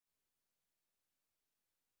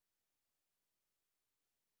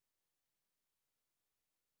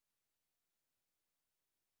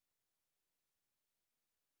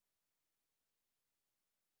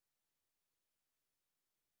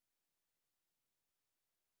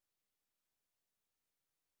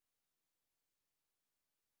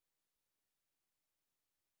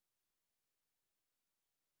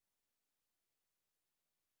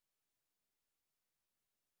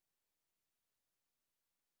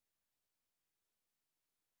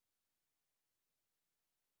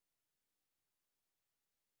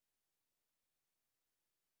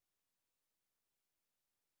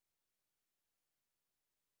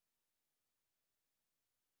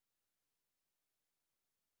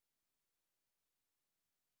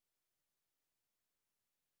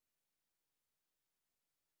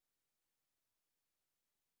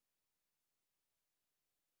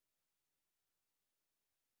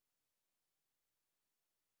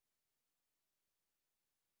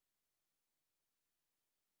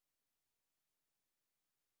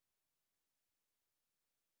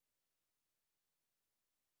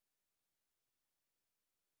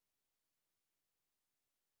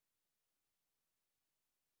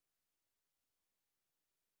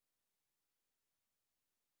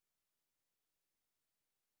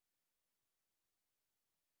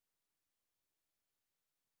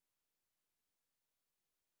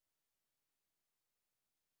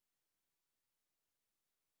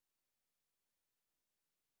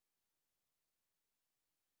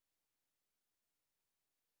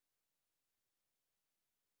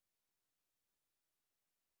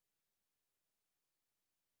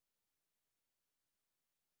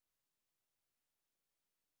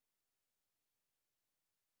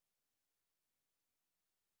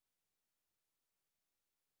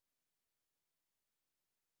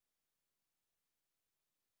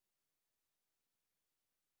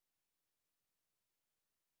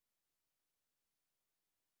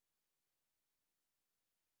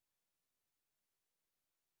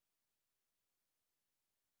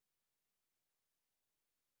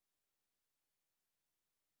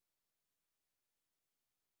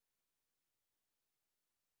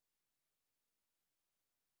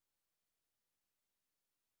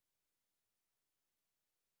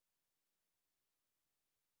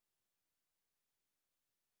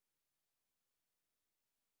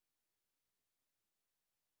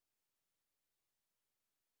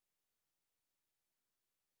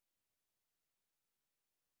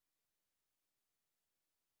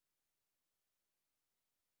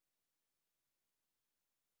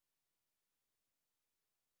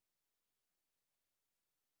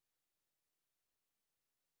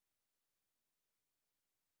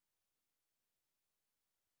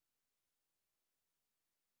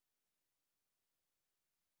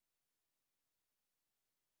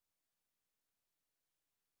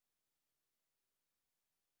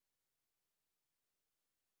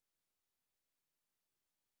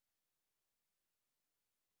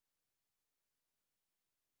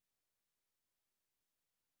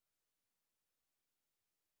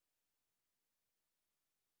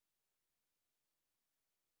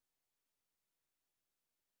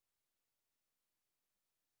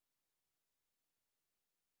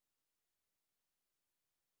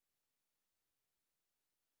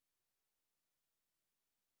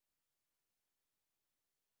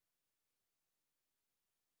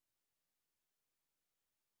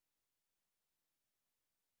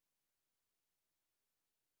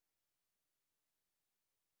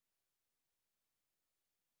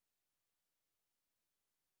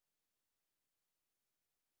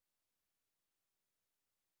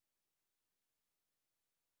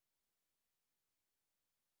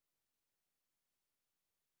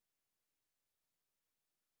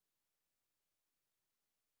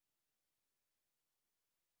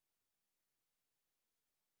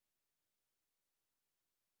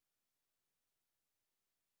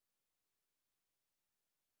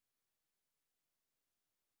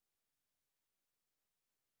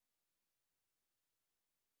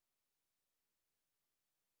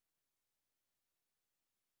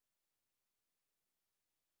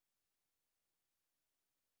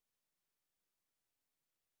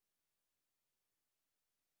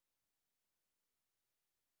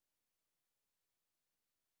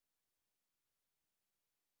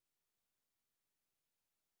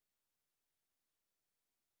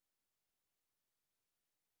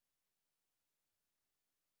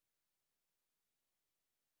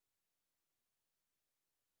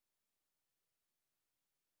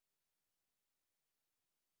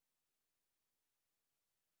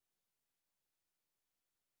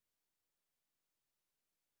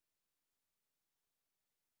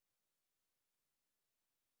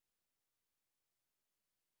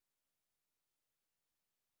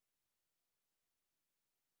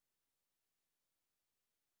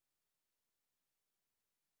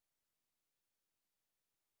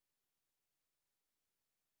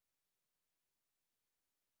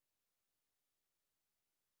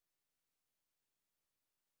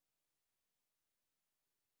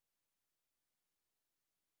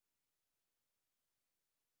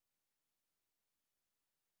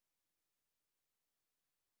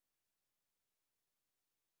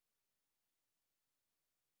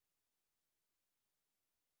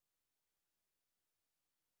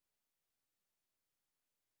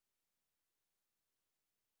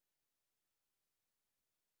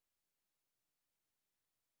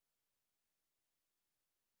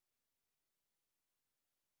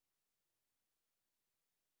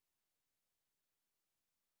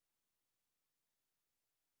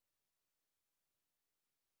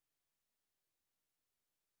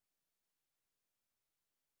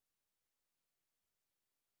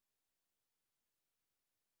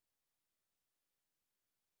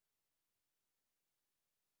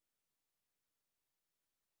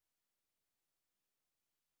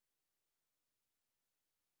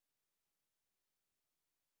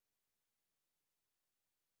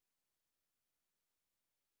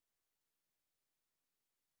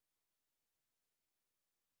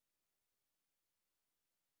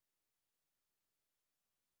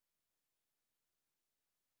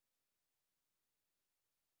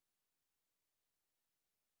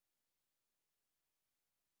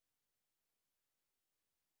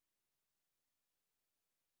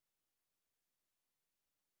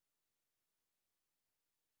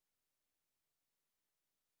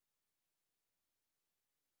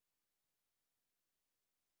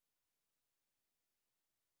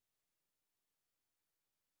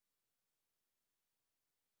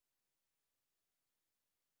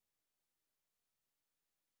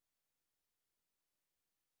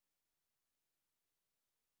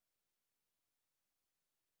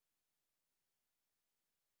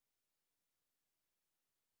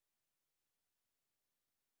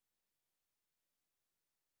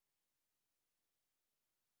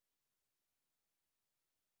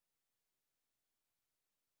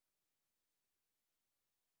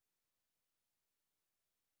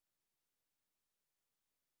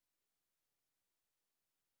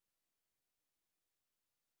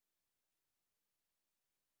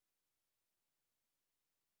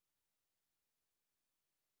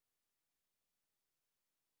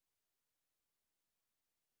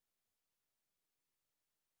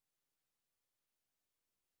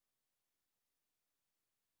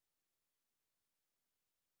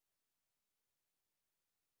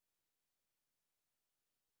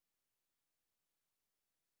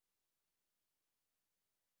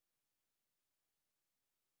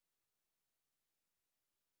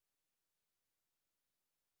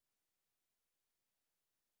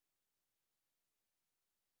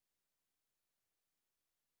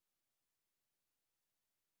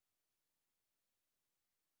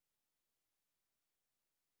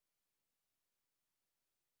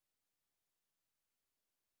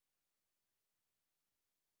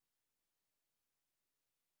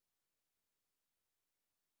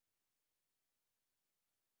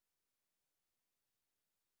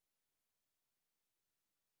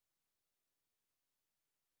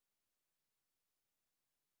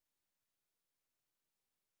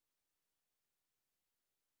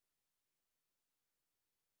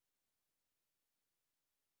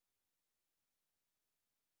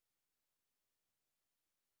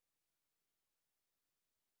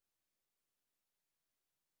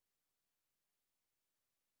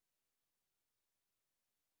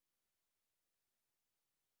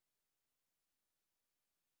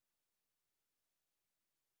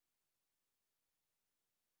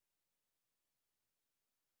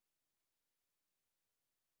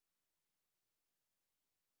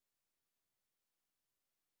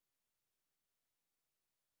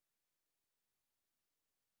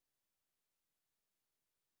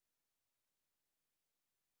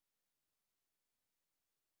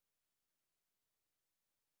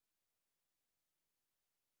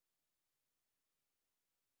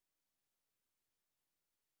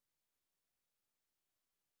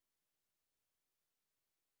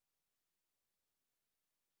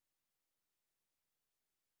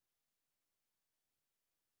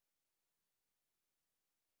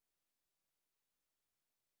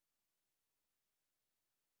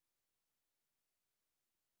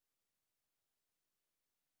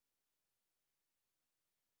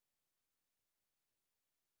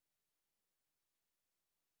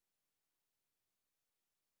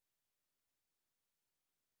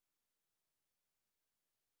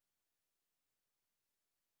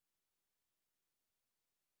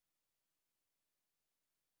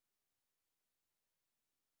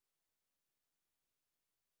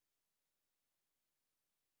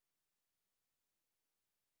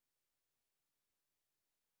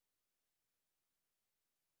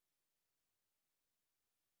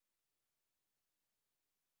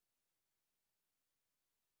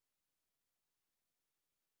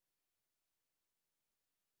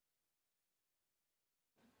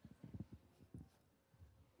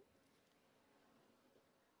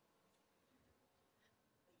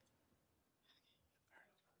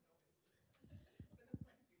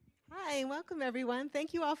Hi, welcome everyone.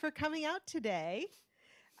 Thank you all for coming out today.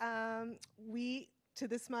 To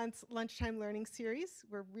this month's Lunchtime Learning Series,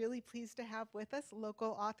 we're really pleased to have with us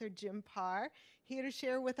local author Jim Parr, here to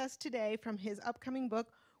share with us today from his upcoming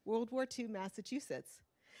book, World War II, Massachusetts.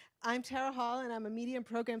 I'm Tara Hall, and I'm a Media and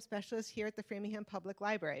Program Specialist here at the Framingham Public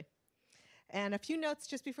Library. And a few notes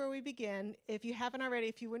just before we begin. If you haven't already,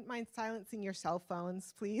 if you wouldn't mind silencing your cell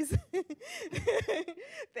phones, please.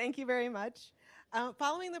 Thank you very much.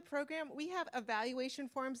 Following the program, we have evaluation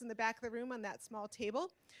forms in the back of the room on that small table.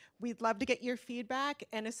 We'd love to get your feedback.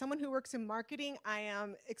 And as someone who works in marketing, I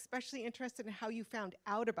am especially interested in how you found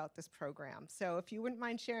out about this program. So if you wouldn't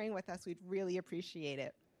mind sharing with us, we'd really appreciate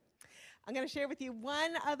it. I'm going to share with you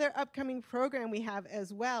one other upcoming program we have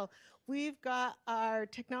as well. We've got our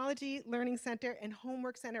Technology Learning Center and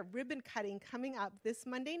Homework Center ribbon cutting coming up this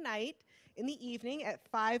Monday night in the evening at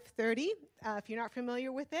 5:30. If you're not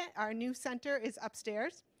familiar with it, our new center is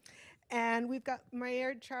upstairs. And we've got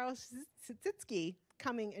Mayor Charles Sitsitsky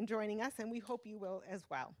coming and joining us, and we hope you will as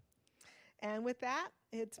well. And with that,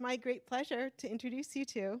 it's my great pleasure to introduce you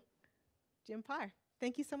to Jim Parr.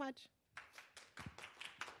 Thank you so much.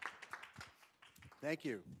 Thank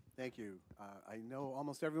you. Thank you. I know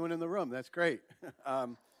almost everyone in the room. That's great.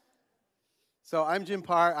 So I'm Jim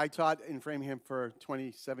Parr. I taught in Framingham for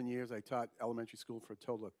 27 years. I taught elementary school for a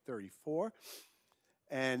total of 34.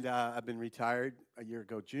 And I've been retired a year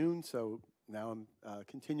ago, June. So now I'm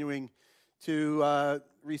continuing to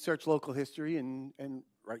research local history and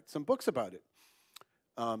write some books about it.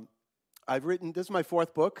 I've written, this is my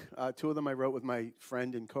fourth book. Two of them I wrote with my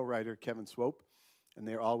friend and co-writer, Kevin Swope. And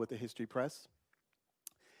they're all with the History Press.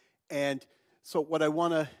 And so what I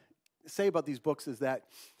want to say about these books is that,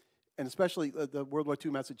 and especially the World War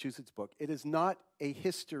II Massachusetts book, it is not a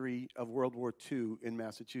history of World War II in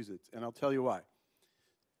Massachusetts, and I'll tell you why.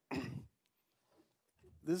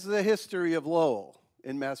 This is a history of Lowell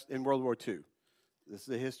in World War II. This is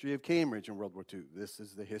the history of Cambridge in World War II. This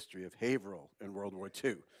is the history of Haverhill in World War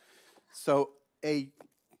II. So a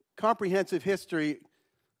comprehensive history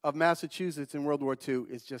of Massachusetts in World War II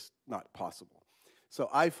is just not possible. So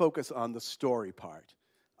I focus on the story part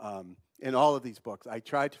in all of these books. I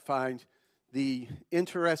try to find the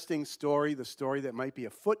interesting story, the story that might be a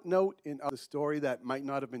footnote in the story that might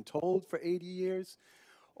not have been told for 80 years,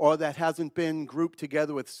 or that hasn't been grouped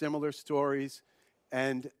together with similar stories.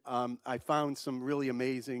 And I found some really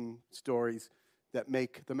amazing stories that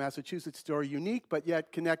make the Massachusetts story unique, but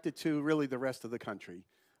yet connected to really the rest of the country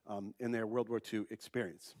in their World War II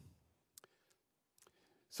experience.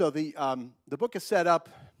 So the book is set up,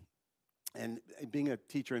 and being a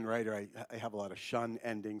teacher and writer, I have a lot of shun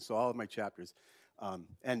endings, so all of my chapters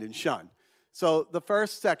end in shun. So the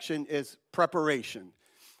first section is preparation.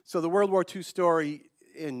 So the World War II story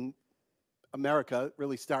in America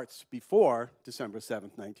really starts before December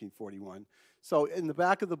 7th, 1941. So in the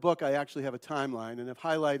back of the book, I actually have a timeline, and I've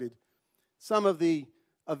highlighted some of the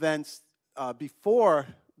events before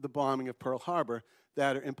the bombing of Pearl Harbor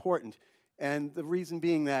that are important. And the reason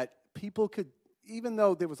being that people could, even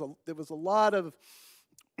though there was a lot of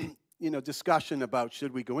discussion about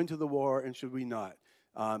should we go into the war and should we not.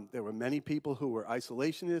 There were many people who were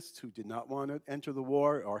isolationists who did not want to enter the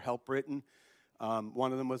war or help Britain.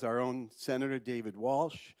 One of them was our own Senator David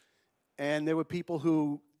Walsh. And there were people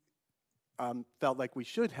who felt like we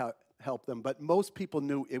should help them, but most people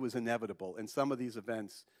knew it was inevitable. And some of these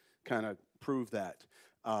events kind of prove that.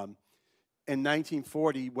 In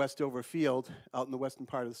 1940, Westover Field, out in the western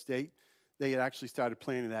part of the state, they had actually started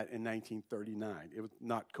planning that in 1939. It was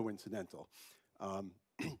not coincidental. And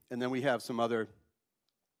then we have some other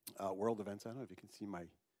world events. I don't know if you can see where'd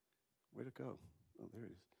it go? Oh, there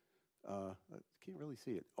it is. I can't really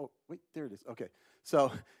see it. Oh, wait, there it is. Okay.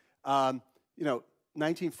 So,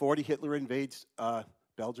 1940, Hitler invades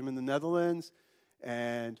Belgium and the Netherlands,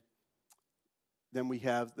 and then we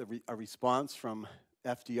have a response from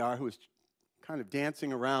FDR, who was kind of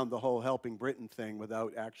dancing around the whole helping Britain thing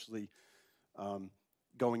without actually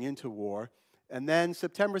going into war. And then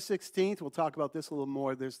September 16th, we'll talk about this a little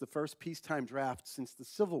more, there's the first peacetime draft since the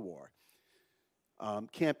Civil War.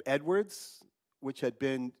 Camp Edwards, which had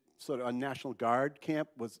been sort of a National Guard camp,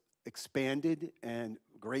 was expanded and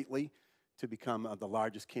greatly to become the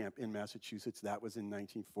largest camp in Massachusetts. That was in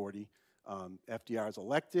 1940. FDR is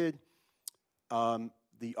elected.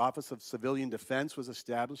 The Office of Civilian Defense was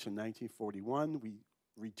established in 1941. We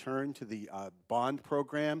returned to the bond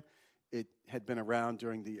program. It had been around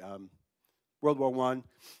during the World War I.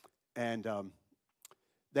 And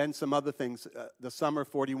then some other things. The summer of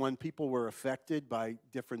 41, people were affected by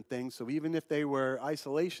different things. So even if they were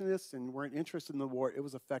isolationists and weren't interested in the war, it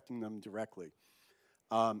was affecting them directly.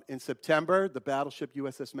 In September, the battleship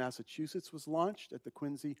USS Massachusetts was launched at the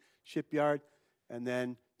Quincy shipyard, and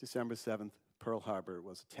then December 7th, Pearl Harbor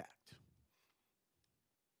was attacked.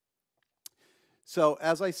 So,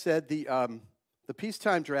 as I said, the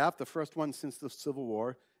peacetime draft, the first one since the Civil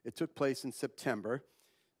War, it took place in September,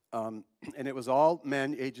 and it was all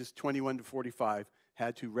men ages 21 to 45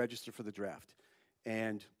 had to register for the draft.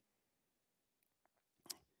 And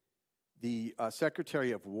the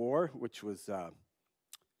Secretary of War, which was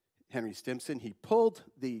Henry Stimson, he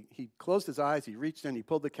closed his eyes, he reached in, he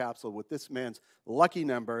pulled the capsule with this man's lucky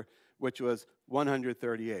number, which was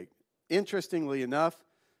 138. Interestingly enough,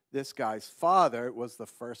 this guy's father was the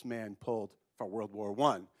first man pulled for World War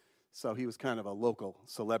I, so he was kind of a local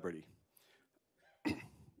celebrity.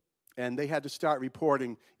 And they had to start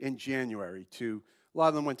reporting in January to, a lot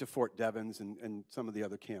of them went to Fort Devens and some of the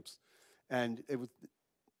other camps. And it was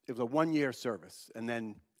a one-year service, and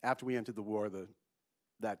then after we entered the war,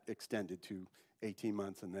 that extended to 18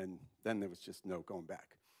 months, and then there was just no going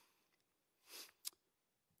back.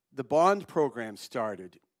 The bond program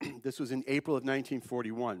started. This was in April of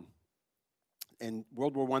 1941. In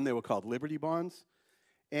World War I, they were called Liberty Bonds.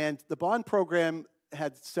 And the bond program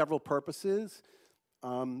had several purposes.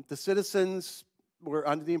 The citizens were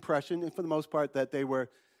under the impression, and for the most part, that they were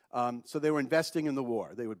investing in the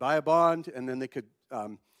war. They would buy a bond, and then they could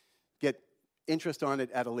get interest on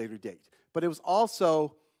it at a later date. But it was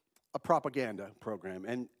also a propaganda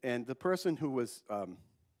program, and the person who was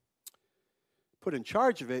put in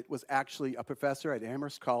charge of it was actually a professor at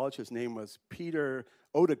Amherst College. His name was Peter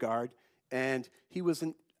Odegaard, and he was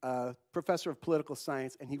a professor of political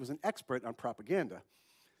science, and he was an expert on propaganda.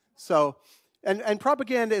 So, and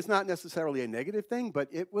propaganda is not necessarily a negative thing, but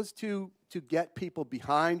it was to get people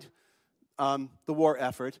behind the war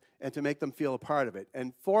effort and to make them feel a part of it.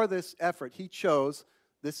 And for this effort, he chose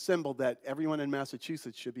this symbol that everyone in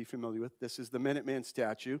Massachusetts should be familiar with. This is the Minuteman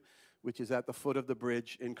statue, which is at the foot of the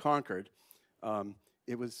bridge in Concord.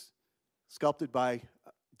 It was sculpted by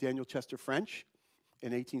Daniel Chester French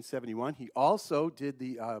in 1871. He also did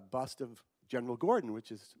the bust of General Gordon,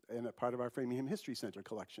 which is in a part of our Framingham History Center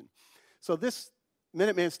collection. So this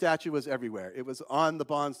Minuteman statue was everywhere. It was on the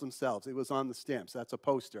bonds themselves. It was on the stamps. That's a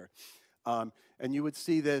poster. And you would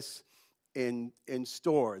see this in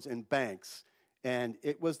stores, in banks. And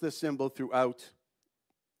it was the symbol throughout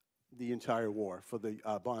the entire war for the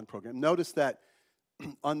bond program. Notice that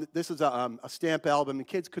this is a stamp album, and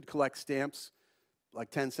kids could collect stamps like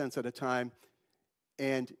 10 cents at a time.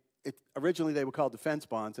 And originally they were called defense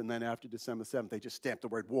bonds, and then after December 7th, they just stamped the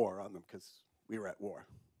word war on them because we were at war.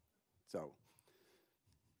 So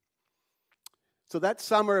that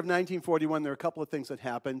summer of 1941, there were a couple of things that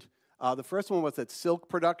happened. The first one was that silk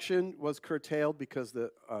production was curtailed because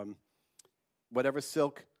whatever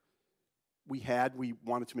silk we had, we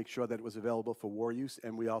wanted to make sure that it was available for war use,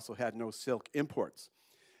 and we also had no silk imports.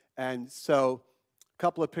 And so a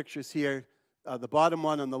couple of pictures here. The bottom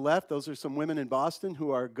one on the left, those are some women in Boston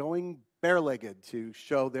who are going bare-legged to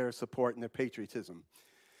show their support and their patriotism.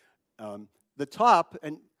 The top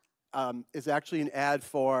is actually an ad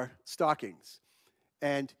for stockings.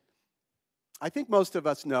 And I think most of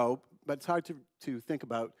us know, but it's hard to think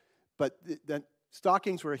about, but that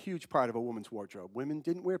stockings were a huge part of a woman's wardrobe. Women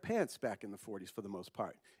didn't wear pants back in the 40s for the most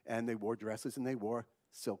part, and they wore dresses and they wore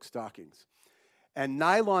silk stockings. And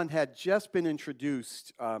nylon had just been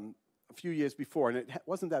introduced a few years before, and it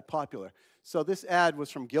wasn't that popular. So this ad was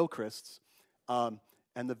from Gilchrist's, and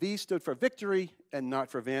the V stood for victory and not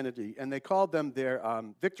for vanity, and they called them their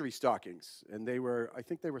victory stockings, and I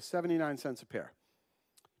think they were 79 cents a pair.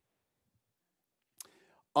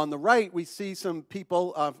 On the right, we see some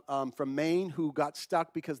people from Maine who got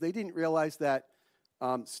stuck because they didn't realize that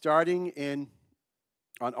starting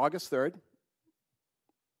on August 3rd,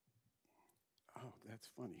 oh, that's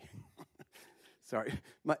funny. Sorry.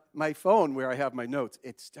 My phone, where I have my notes,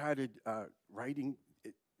 it started writing,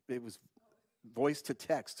 it was voice to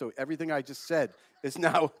text, so everything I just said is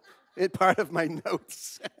now part of my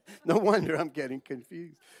notes. No wonder I'm getting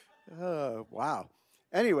confused. Oh, wow.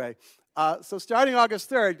 Anyway, so starting August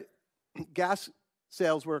 3rd, gas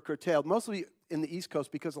sales were curtailed, mostly in the East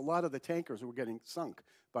Coast because a lot of the tankers were getting sunk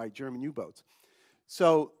by German U-boats.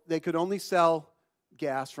 So they could only sell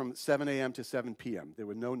gas from 7 a.m. to 7 p.m. There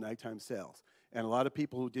were no nighttime sales. And a lot of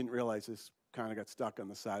people who didn't realize this kind of got stuck on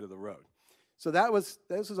the side of the road. So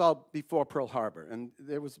this was all before Pearl Harbor, and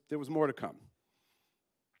there was more to come.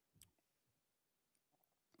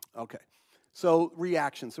 Okay. So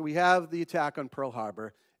reaction. So we have the attack on Pearl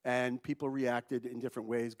Harbor, and people reacted in different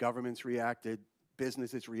ways. Governments reacted,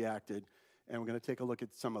 businesses reacted, and we're going to take a look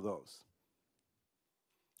at some of those.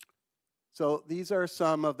 So these are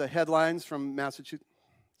some of the headlines from Massachusetts.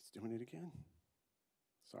 It's doing it again.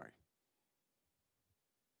 Sorry.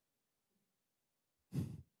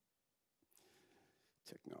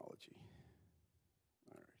 Technology.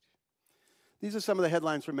 All right. These are some of the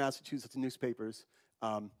headlines from Massachusetts newspapers.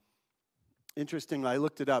 Interestingly, I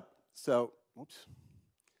looked it up. So, oops.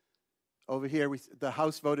 Over here, the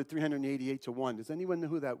House voted 388 to 1. Does anyone know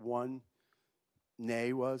who that one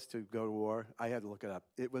nay was to go to war? I had to look it up.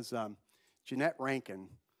 It was Jeanette Rankin,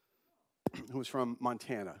 who was from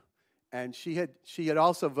Montana. And she had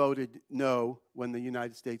also voted no when the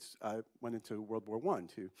United States went into World War I,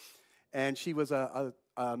 too. And she was a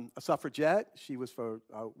suffragette. She was for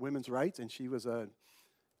women's rights, and she was a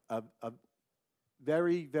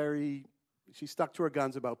very, very, she stuck to her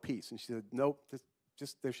guns about peace. And she said, nope,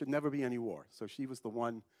 there should never be any war. So she was the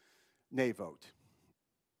one nay vote.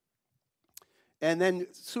 And then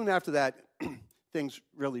soon after that, things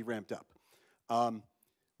really ramped up.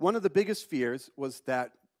 One of the biggest fears was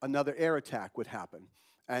that another air attack would happen.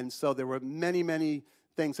 And so there were many, many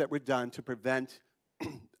things that were done to prevent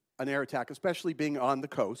an air attack, especially being on the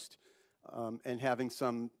coast and having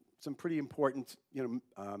some pretty important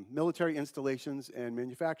military installations and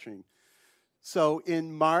manufacturing. So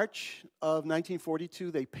in March of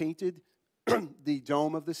 1942, they painted the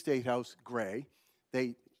dome of the State House gray.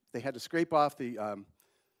 They had to scrape off the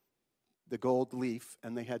gold leaf,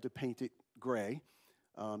 and they had to paint it gray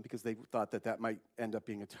because they thought that might end up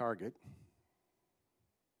being a target.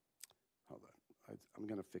 Hold on. I'm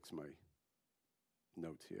going to fix my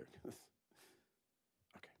notes here. Okay.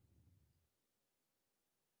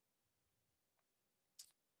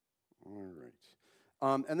 All right.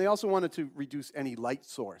 And they also wanted to reduce any light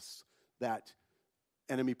source that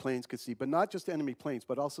enemy planes could see, but not just enemy planes,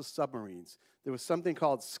 but also submarines. There was something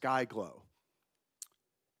called sky glow.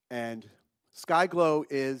 And sky glow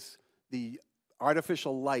is the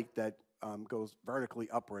artificial light that goes vertically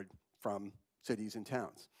upward from cities and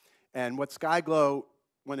towns. And what sky glow,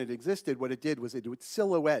 when it existed, what it did was it would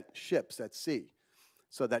silhouette ships at sea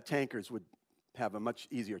so that tankers would have a much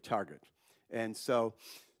easier target. And so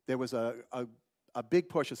there was a big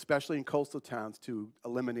push, especially in coastal towns, to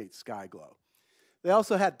eliminate sky glow. They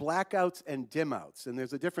also had blackouts and dimouts, and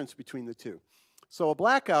there's a difference between the two. So a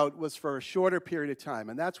blackout was for a shorter period of time,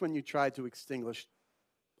 and that's when you tried to extinguish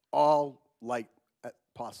all light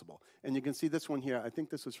possible. And you can see this one here. I think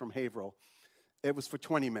this was from Haverhill. It was for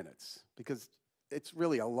 20 minutes, because it's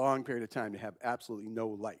really a long period of time to have absolutely no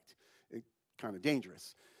light. It's kind of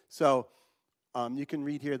dangerous. So you can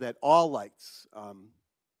read here that all lights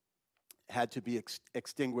had to be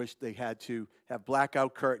extinguished. They had to have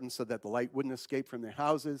blackout curtains so that the light wouldn't escape from their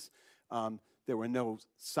houses. There were no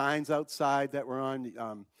signs outside that were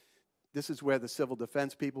on. This is where the civil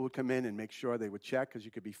defense people would come in and make sure they would check, because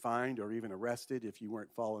you could be fined or even arrested if you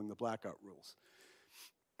weren't following the blackout rules.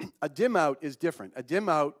 A dim out is different. A dim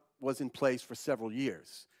out was in place for several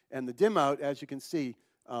years. And the dim out, as you can see,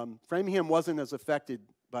 Framingham wasn't as affected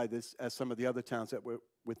by this as some of the other towns that were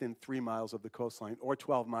within 3 miles of the coastline or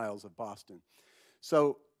 12 miles of Boston.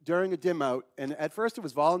 So during a dim out, and at first it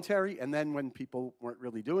was voluntary, and then when people weren't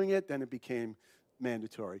really doing it, then it became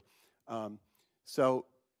mandatory. So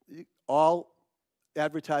all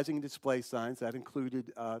advertising and display signs, that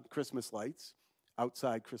included Christmas lights,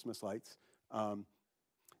 outside Christmas lights.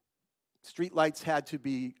 Street lights had to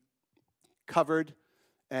be covered,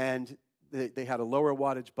 and they had a lower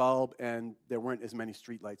wattage bulb, and there weren't as many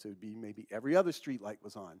street lights. It would be maybe every other street light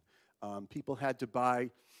was on. People had to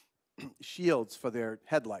buy shields for their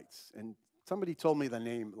headlights, and somebody told me the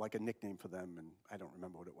name, like a nickname for them, and I don't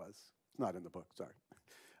remember what it was. It's not in the book, sorry.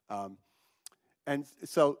 And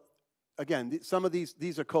so, again, some of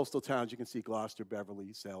these are coastal towns. You can see Gloucester,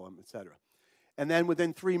 Beverly, Salem, etc. And then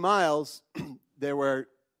within 3 miles, there were,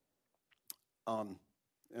 and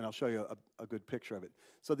I'll show you a good picture of it.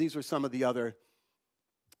 So these were some of the other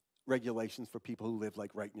regulations for people who live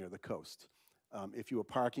like right near the coast. If you were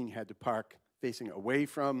parking, you had to park facing away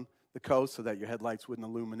from the coast so that your headlights wouldn't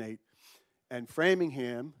illuminate. And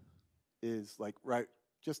Framingham is like right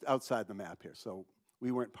just outside the map here. So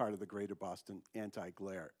we weren't part of the greater Boston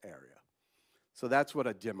anti-glare area. So that's what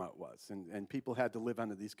a dim out was. And people had to live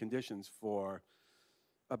under these conditions for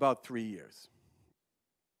about 3 years.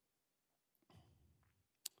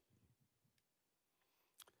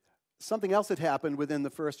 Something else that happened within the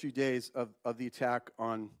first few days of the attack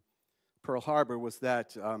on Pearl Harbor was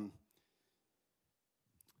that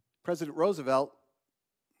President Roosevelt,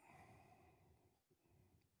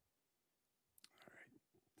 all right,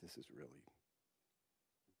 this is really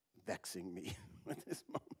vexing me at this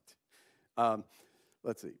moment.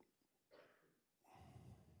 Let's see.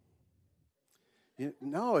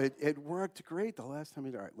 No, it worked great the last time.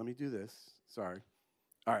 All right, let me do this. Sorry.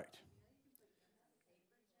 All right.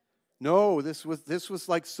 No, this was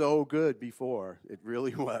like so good before. It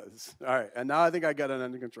really was. All right, and now I think I got it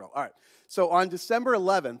under control. All right. So on December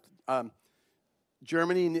 11th,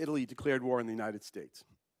 Germany and Italy declared war on the United States.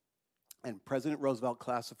 And President Roosevelt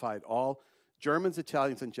classified all Germans,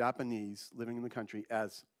 Italians, and Japanese living in the country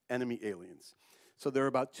as enemy aliens. So there were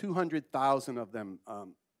about 200,000 of them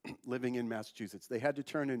living in Massachusetts. They had to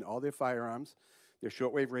turn in all their firearms, their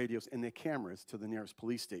shortwave radios, and their cameras to the nearest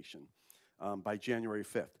police station by January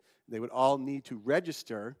 5th. They would all need to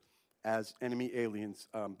register as enemy aliens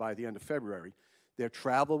by the end of February. Their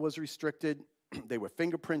travel was restricted. They were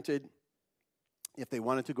fingerprinted. If they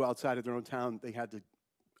wanted to go outside of their own town, they had to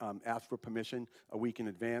ask for permission a week in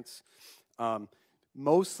advance.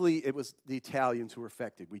 Mostly, it was the Italians who were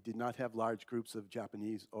affected. We did not have large groups of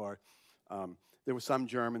Japanese, or there were some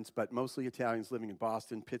Germans, but mostly Italians living in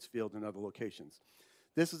Boston, Pittsfield, and other locations.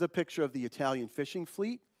 This is a picture of the Italian fishing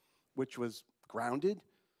fleet, which was grounded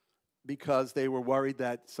because they were worried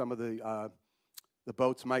that some of the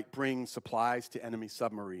boats might bring supplies to enemy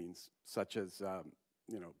submarines, such as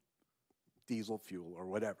diesel fuel or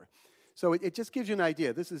whatever. So it just gives you an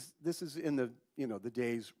idea. This is in the the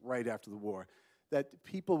days right after the war, that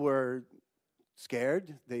people were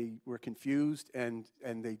scared, they were confused, and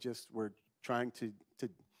they just were trying to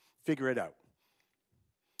figure it out.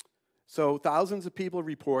 So thousands of people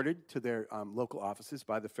reported to their local offices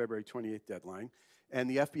by the February 28th deadline, and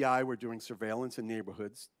the FBI were doing surveillance in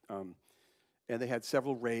neighborhoods, and they had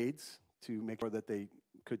several raids to make sure that they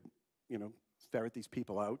could ferret these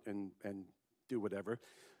people out and do whatever.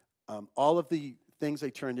 All of the things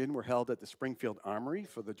they turned in were held at the Springfield Armory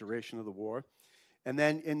for the duration of the war. And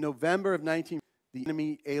then in November of the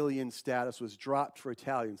enemy alien status was dropped for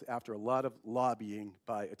Italians after a lot of lobbying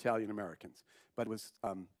by Italian Americans. But it was,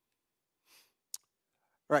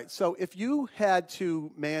 right, so if you had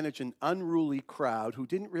to manage an unruly crowd who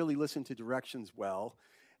didn't really listen to directions well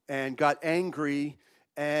and got angry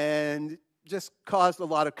and just caused a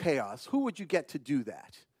lot of chaos, who would you get to do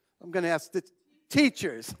that? I'm going to ask the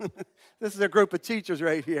teachers. This is a group of teachers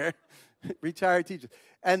right here, retired teachers.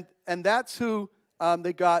 And that's who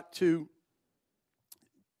they got to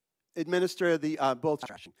administer the both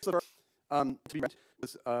rationing.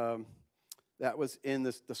 That was in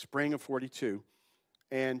the spring of 42.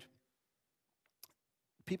 And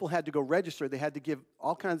people had to go register. They had to give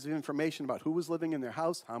all kinds of information about who was living in their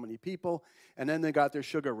house, how many people, and then they got their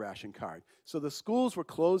sugar ration card. So the schools were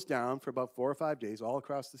closed down for about 4 or 5 days all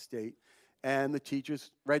across the state, and the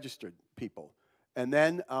teachers registered people. And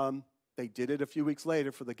then they did it a few weeks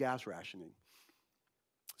later for the gas rationing.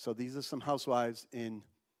 So these are some housewives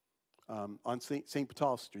on St.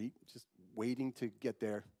 Paul Street, just waiting to get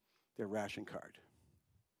their ration card.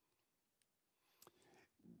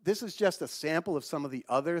 This is just a sample of some of the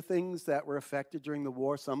other things that were affected during the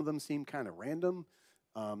war. Some of them seem kind of random.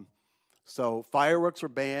 So fireworks were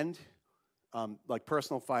banned, like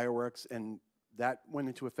personal fireworks, and that went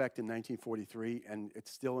into effect in 1943, and it's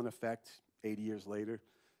still in effect 80 years later.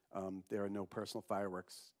 There are no personal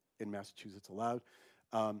fireworks in Massachusetts allowed.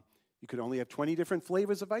 You could only have 20 different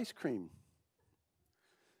flavors of ice cream.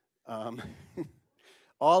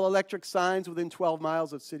 All electric signs within 12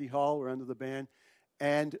 miles of City Hall were under the ban.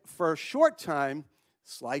 And for a short time,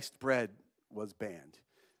 sliced bread was banned.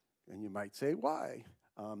 And you might say, why?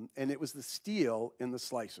 And it was the steel in the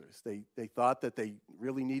slicers. They thought that they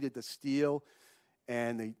really needed the steel.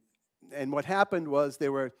 And what happened was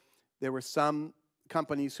there were some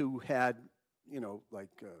companies who had,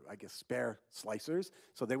 I guess, spare slicers.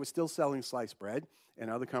 So they were still selling sliced bread, and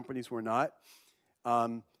other companies were not.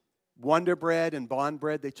 Wonder Bread and Bond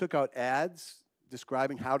Bread, they took out ads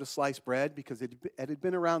describing how to slice bread because it had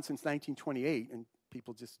been around since 1928, and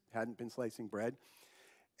people just hadn't been slicing bread.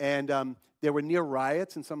 And there were near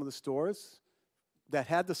riots in some of the stores that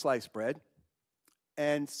had the sliced bread,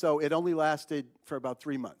 and so it only lasted for about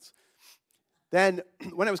 3 months. Then,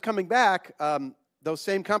 when it was coming back, those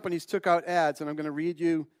same companies took out ads, and I'm going to read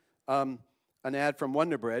you an ad from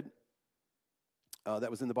Wonder Bread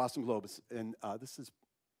that was in the Boston Globe, and this is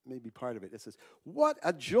maybe part of it. It says, "What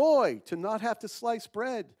a joy to not have to slice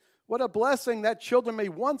bread. What a blessing that children may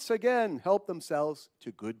once again help themselves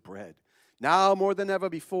to good bread. Now more than ever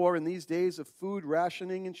before, in these days of food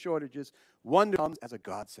rationing and shortages, wonder comes as a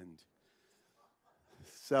godsend."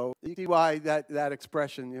 So you see why that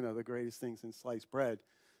expression, the greatest things in sliced bread,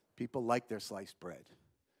 people like their sliced bread.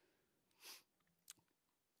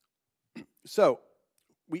 So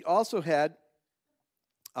we also had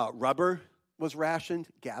rubber was rationed,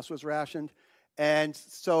 gas was rationed, and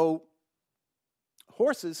so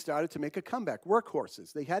horses started to make a comeback, work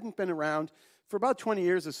horses. They hadn't been around for about 20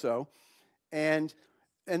 years or so, and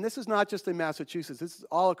this is not just in Massachusetts. This is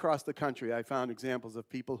all across the country. I found examples of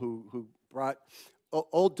people who brought.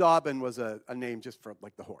 Old Dobbin was a name just for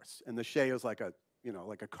like the horse, and the shay was like a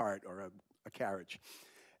cart or a carriage,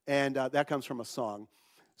 and that comes from a song.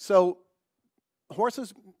 So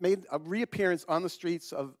horses made a reappearance on the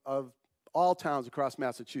streets of all towns across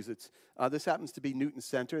Massachusetts. This happens to be Newton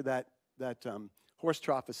Center. That horse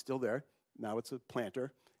trough is still there. Now it's a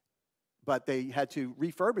planter, but they had to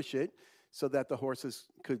refurbish it so that the horses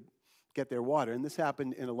could get their water. And this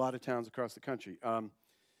happened in a lot of towns across the country.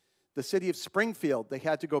 The city of Springfield, they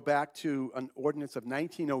had to go back to an ordinance of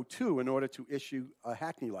 1902 in order to issue a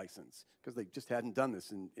hackney license, because they just hadn't done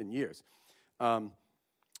this in years.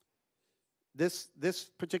 This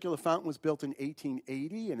particular fountain was built in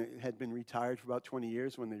 1880, and it had been retired for about 20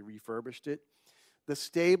 years when they refurbished it. The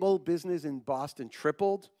stable business in Boston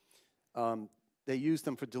tripled. They used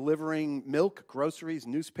them for delivering milk, groceries,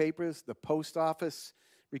 newspapers. The post office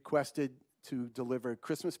requested to deliver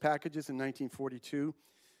Christmas packages in 1942.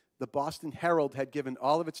 The Boston Herald had given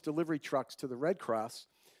all of its delivery trucks to the Red Cross,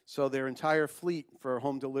 so their entire fleet for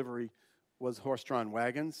home delivery was horse-drawn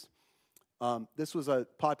wagons. This was a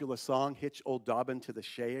popular song, Hitch Old Dobbin to the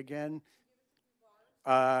Shay Again.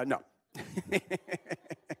 No.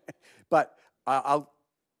 But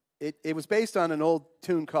it was based on an old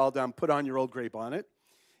tune called Put On Your Old Gray Bonnet.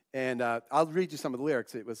 And I'll read you some of the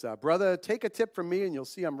lyrics. It was, brother, take a tip from me and you'll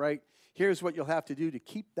see I'm right. Here's what you'll have to do to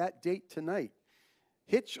keep that date tonight.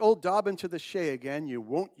 Hitch old Dobbin to the Shay again. You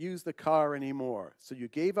won't use the car anymore. So you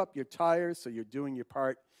gave up your tires, so you're doing your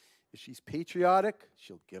part. If she's patriotic,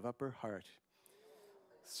 she'll give up her heart.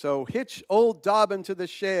 So hitch old Dobbin to the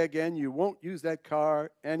Shay again. You won't use that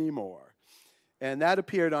car anymore. And that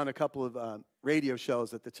appeared on a couple of radio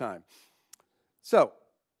shows at the time. So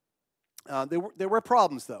there were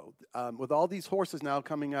problems, though. With all these horses now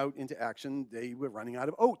coming out into action, they were running out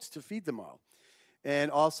of oats to feed them all.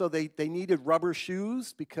 And also, they needed rubber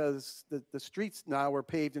shoes because the streets now were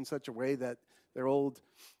paved in such a way that their old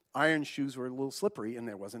iron shoes were a little slippery and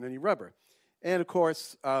there wasn't any rubber. And, of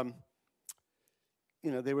course, there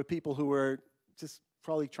were people who were just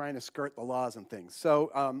probably trying to skirt the laws and things.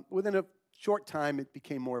 So within a short time, it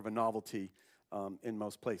became more of a novelty in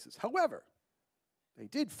most places. However, they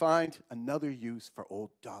did find another use for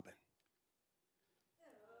old Dobbin.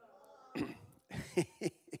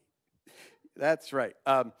 That's right.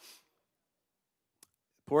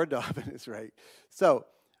 Poor Dobbin is right. So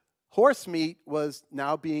horse meat was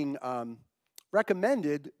now being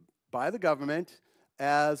recommended by the government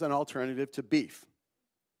as an alternative to beef.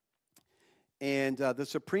 And the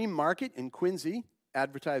Supreme Market in Quincy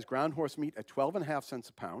advertised ground horse meat at 12.5 cents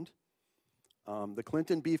a pound. The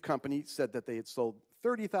Clinton Beef Company said that they had sold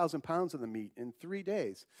 30,000 pounds of the meat in 3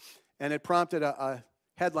 days. And it prompted a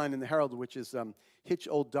headline in the Herald, which is, Hitch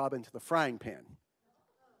Old Dobbin to the Frying Pan.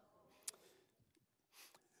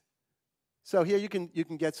 So here you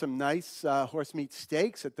can get some nice horse meat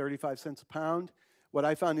steaks at 35 cents a pound. What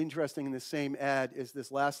I found interesting in this same ad is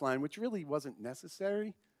this last line, which really wasn't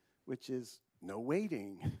necessary, which is, no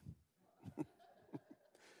waiting.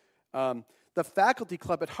 The faculty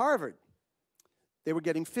club at Harvard, they were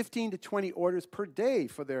getting 15 to 20 orders per day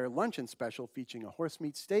for their luncheon special featuring a horse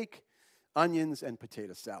meat steak, onions, and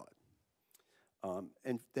potato salad.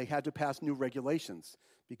 And they had to pass new regulations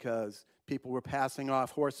because people were passing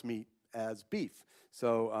off horse meat as beef.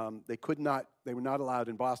 So they were not allowed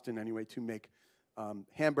in Boston anyway to make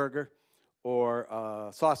hamburger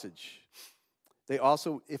or sausage. They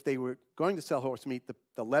also, if they were going to sell horse meat,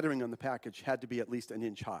 the lettering on the package had to be at least an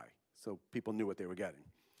inch high so people knew what they were getting.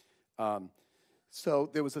 So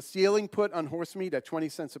there was a ceiling put on horse meat at 20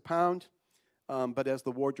 cents a pound. But as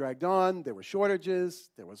the war dragged on, there were shortages,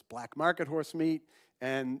 there was black market horse meat,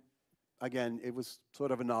 and again, it was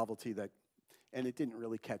sort of a novelty and it didn't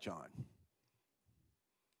really catch on.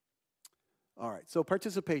 All right, so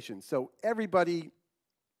participation. So everybody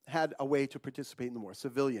had a way to participate in the war.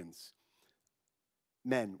 Civilians,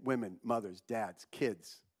 men, women, mothers, dads,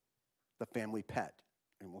 kids, the family pet,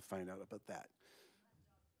 and we'll find out about that.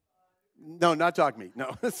 No, not dog meat,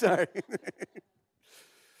 no, sorry.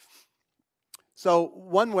 So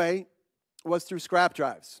one way was through scrap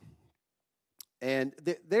drives. And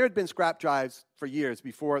there had been scrap drives for years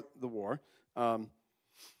before the war.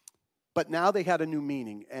 But now they had a new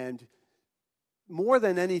meaning. And more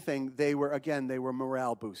than anything, they were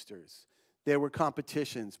morale boosters. There were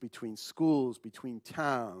competitions between schools, between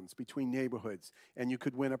towns, between neighborhoods. And you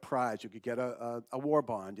could win a prize. You could get a war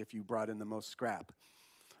bond if you brought in the most scrap.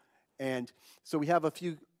 And so we have a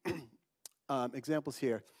few examples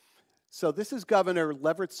here. So this is Governor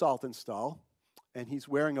Leverett Saltonstall, and he's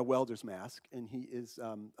wearing a welder's mask, and he is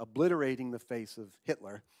obliterating the face of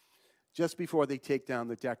Hitler just before they take down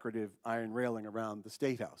the decorative iron railing around the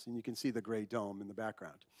State House. And you can see the gray dome in the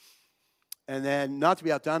background. And then, not to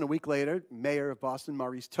be outdone, a week later, Mayor of Boston,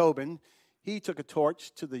 Maurice Tobin, he took a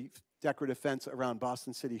torch to the decorative fence around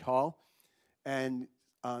Boston City Hall and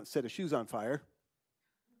set his shoes on fire.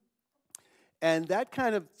 And that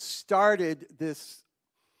kind of started this,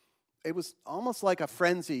 it was almost like a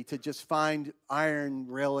frenzy to just find iron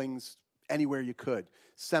railings anywhere you could.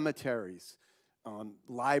 Cemeteries,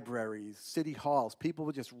 libraries, city halls. People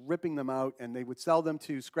were just ripping them out, and they would sell them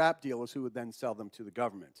to scrap dealers who would then sell them to the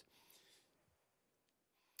government.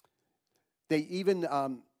 They even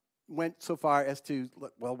went so far as to,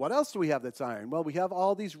 well, what else do we have that's iron? Well, we have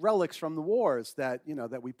all these relics from the wars that,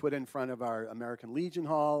 that we put in front of our American Legion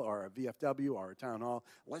Hall or our VFW or our town hall.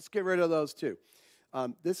 Let's get rid of those too.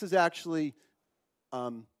 This is actually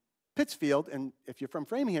Pittsfield, and if you're from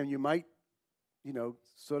Framingham, you might,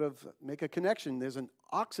 sort of make a connection. There's an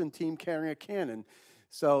oxen team carrying a cannon.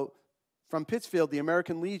 So from Pittsfield, the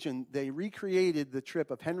American Legion, they recreated the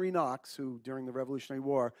trip of Henry Knox, who during the Revolutionary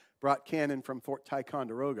War brought cannon from Fort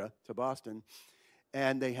Ticonderoga to Boston,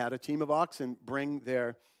 and they had a team of oxen bring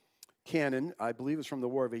their cannon, I believe it was from the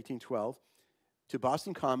War of 1812, to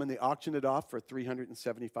Boston Common. They auctioned it off for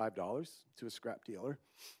 $375 to a scrap dealer.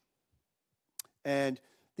 And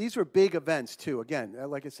these were big events too. Again,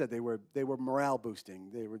 like I said, they were morale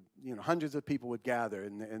boosting. They were, hundreds of people would gather,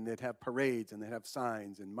 and they'd have parades, and they'd have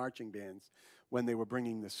signs and marching bands when they were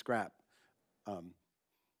bringing the scrap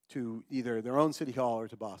to either their own city hall or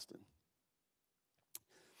to Boston.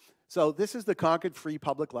 So this is the Concord Free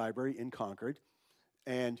Public Library in Concord,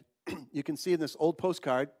 and you can see in this old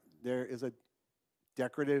postcard there is a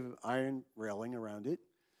decorative iron railing around it,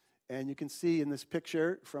 and you can see in this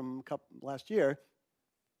picture from last year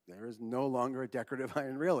there is no longer a decorative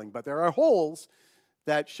iron railing, but there are holes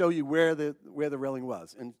that show you where the railing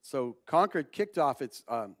was. And so Concord kicked off its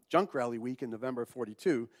junk rally week in November of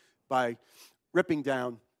 '42 by ripping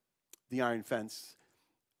down the iron fence.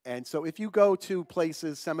 And so if you go to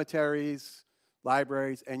places, cemeteries,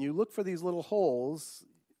 libraries, and you look for these little holes,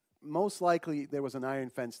 most likely there was an iron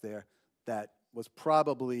fence there that was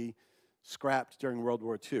probably scrapped during World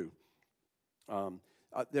War II.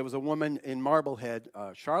 There was a woman in Marblehead,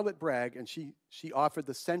 Charlotte Bragg, and she offered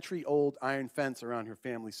the century-old iron fence around her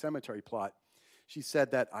family's cemetery plot. She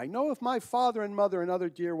said that, "I know if my father and mother and other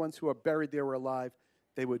dear ones who are buried there were alive,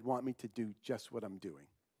 they would want me to do just what I'm doing."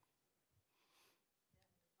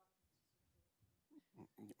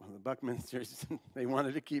 Well, the Buckminsters, they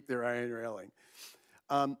wanted to keep their iron railing.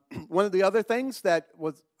 One of the other things that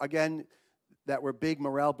was, again, that were big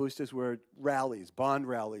morale boosters were rallies, bond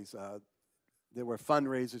rallies. There were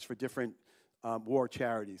fundraisers for different war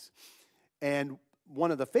charities. And one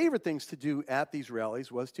of the favorite things to do at these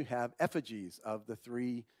rallies was to have effigies of the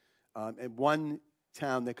three, in one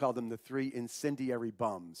town they called them the three incendiary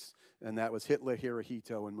bums, and that was Hitler,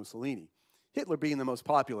 Hirohito, and Mussolini. Hitler being the most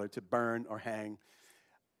popular to burn or hang.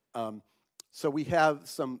 So we have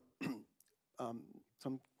some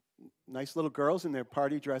nice little girls in their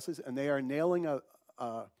party dresses, and they are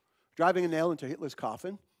driving a nail into Hitler's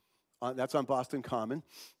coffin. That's on Boston Common.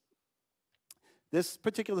 This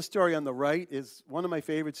particular story on the right is one of my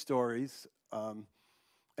favorite stories, and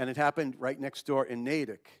it happened right next door in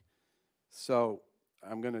Natick. So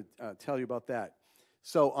I'm going to tell you about that.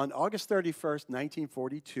 So on August 31st,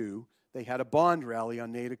 1942, they had a bond rally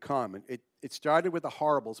on Natick Common. It started with a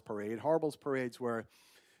Horribles Parade. Horribles Parades were,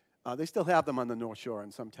 they still have them on the North Shore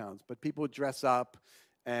in some towns, but people would dress up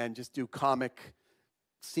and just do comic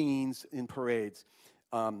scenes in parades.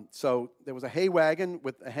 So there was a hay wagon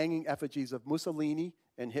with hanging effigies of Mussolini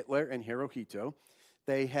and Hitler and Hirohito.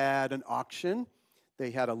 They had an auction.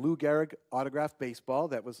 They had a Lou Gehrig autographed baseball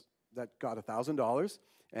that got $1,000,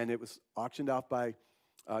 and it was auctioned off by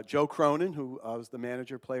Joe Cronin, who was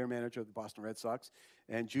the player manager of the Boston Red Sox,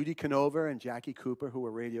 and Judy Canova and Jackie Cooper, who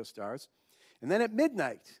were radio stars. And then at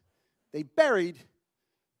midnight, they buried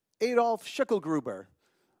Adolf Schicklgruber,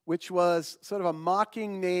 which was sort of a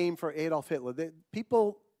mocking name for Adolf Hitler.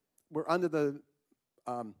 People were under the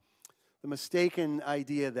mistaken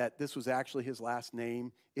idea that this was actually his last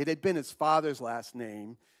name. It had been his father's last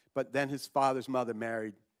name, but then his father's mother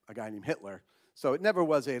married a guy named Hitler. So it never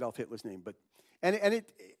was Adolf Hitler's name. And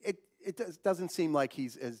it doesn't seem like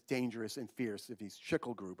he's as dangerous and fierce if he's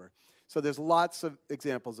Schicklgruber. So there's lots of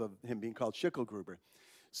examples of him being called Schicklgruber.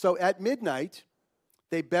 So at midnight,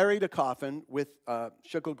 they buried a coffin with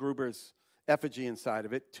Schicklgruber's effigy inside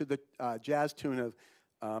of it to the jazz tune of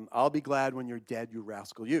I'll be glad when you're dead, you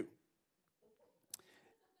rascal, you.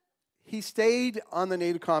 He stayed on the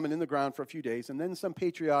native common in the ground for a few days, and then some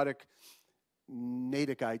patriotic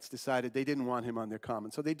Natickites decided they didn't want him on their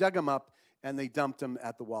common. So they dug him up, and they dumped him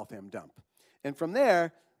at the Waltham dump. And from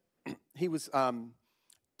there, he was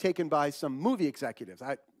taken by some movie executives.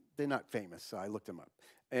 They're not famous, so I looked them up.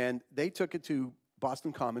 And they took it to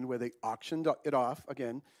Boston Common, where they auctioned it off,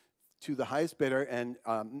 again, to the highest bidder, and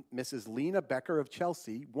Mrs. Lena Becker of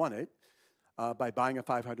Chelsea won it by buying a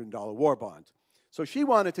 $500 war bond. So she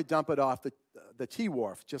wanted to dump it off the Tea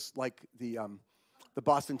Wharf, just like the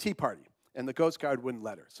Boston Tea Party, and the Coast Guard wouldn't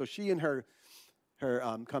let her. So she and her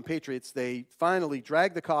compatriots, they finally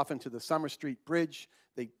dragged the coffin to the Summer Street Bridge.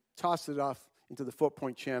 They tossed it off into the Fort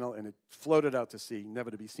Point Channel, and it floated out to sea,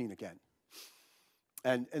 never to be seen again.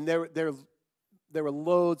 And there were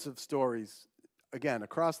loads of stories, again,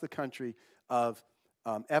 across the country of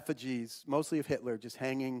effigies, mostly of Hitler, just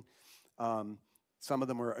hanging. Some of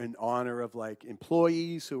them were in honor of like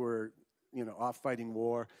employees who were, off fighting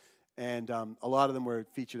war, and a lot of them were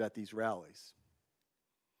featured at these rallies.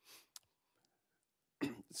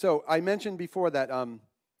 So I mentioned before that a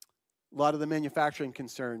lot of the manufacturing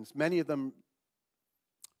concerns, many of them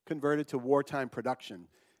converted to wartime production,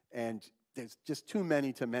 and there's just too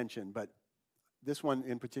many to mention, but this one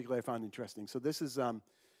in particular I found interesting. So this is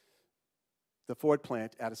the Ford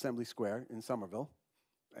plant at Assembly Square in Somerville,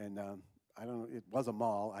 and I don't know, it was a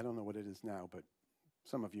mall. I don't know what it is now, but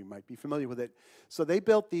some of you might be familiar with it. So they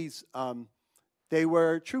built these, they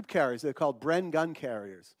were troop carriers. They're called Bren gun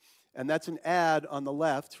carriers. And that's an ad on the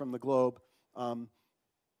left from the Globe. And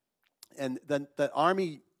then the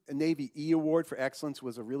Army and Navy E Award for Excellence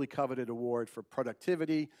was a really coveted award for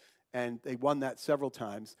productivity, and they won that several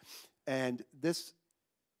times. And this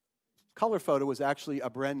color photo was actually a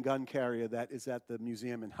Bren gun carrier that is at the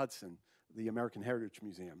museum in Hudson, the American Heritage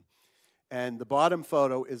Museum. And the bottom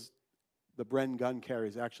photo is the Bren gun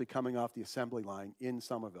carriers actually coming off the assembly line in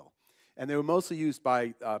Somerville. And they were mostly used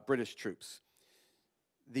by British troops.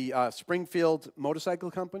 The Springfield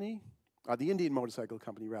Motorcycle Company, the Indian Motorcycle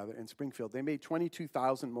Company, rather, in Springfield, they made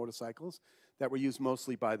 22,000 motorcycles that were used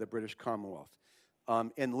mostly by the British Commonwealth.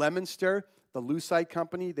 In Leominster, the Lucite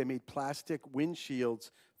Company, they made plastic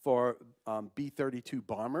windshields for B-32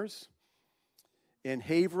 bombers. In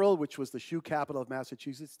Haverhill, which was the shoe capital of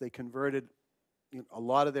Massachusetts, they converted a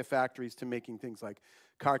lot of their factories to making things like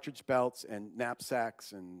cartridge belts and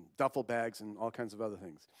knapsacks and duffel bags and all kinds of other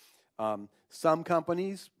things. Some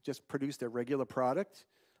companies just produced their regular product,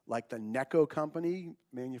 like the Necco Company,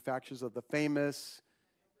 manufacturers of the famous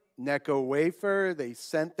Necco wafer. They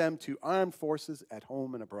sent them to armed forces at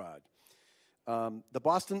home and abroad. The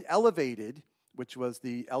Boston Elevated, which was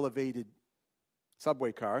the elevated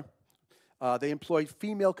subway car, they employed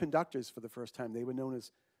female conductors for the first time. They were known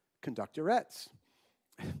as conductorettes.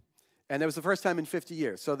 And it was the first time in 50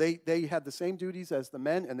 years. So they had the same duties as the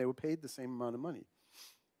men, and they were paid the same amount of money.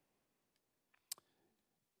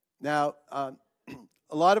 Now, a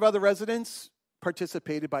lot of other residents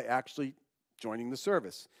participated by actually joining the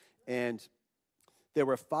service. And there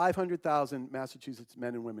were 500,000 Massachusetts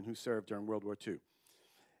men and women who served during World War II.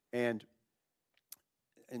 And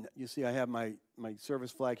you see I have my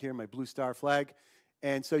service flag here, my Blue Star flag.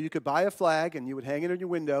 And so you could buy a flag, and you would hang it on your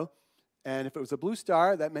window. And if it was a blue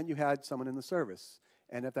star, that meant you had someone in the service.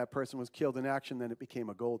 And if that person was killed in action, then it became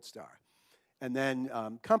a gold star. And then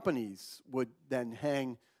companies would then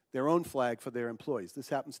hang their own flag for their employees. This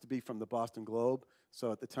happens to be from the Boston Globe.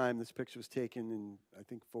 So at the time this picture was taken in, I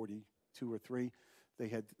think, 42 or 3, they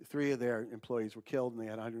had 3 of their employees were killed, and they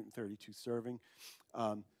had 132 serving.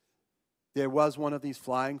 There was one of these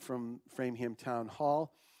flying from Framingham Town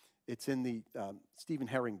Hall. It's in the Stephen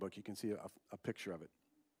Herring book. You can see a picture of it.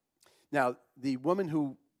 Now, the woman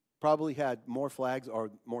who probably had more flags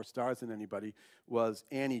or more stars than anybody was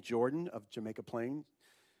Annie Jordan of Jamaica Plain.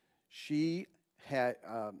 She had,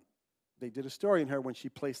 they did a story on her when she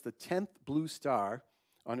placed the 10th blue star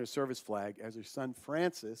on her service flag as her son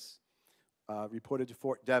Francis reported to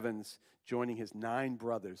Fort Devens, joining his 9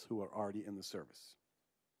 brothers who were already in the service.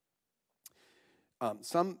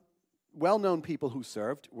 Some well-known people who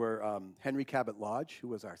served were Henry Cabot Lodge, who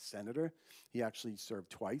was our senator. He actually served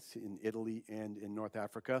twice in Italy and in North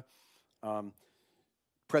Africa.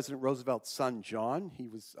 President Roosevelt's son, John, he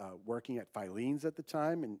was working at Filene's at the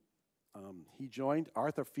time, and he joined.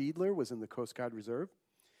 Arthur Fiedler was in the Coast Guard Reserve.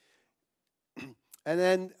 And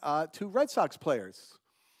then 2 Red Sox players.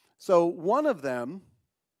 So one of them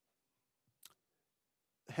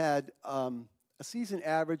had a season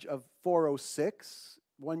average of .406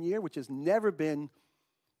 one year, which has never been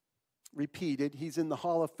repeated. He's in the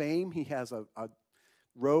Hall of Fame. He has a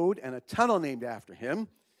road and a tunnel named after him.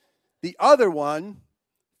 The other one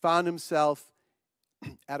found himself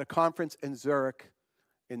at a conference in Zurich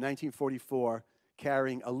in 1944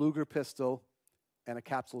 carrying a Luger pistol and a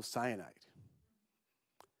capsule of cyanide.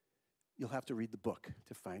 You'll have to read the book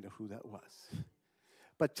to find out who that was.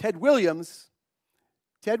 But Ted Williams,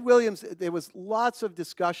 there was lots of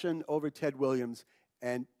discussion over Ted Williams,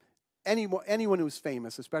 and anyone who was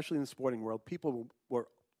famous, especially in the sporting world, people were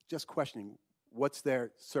just questioning what's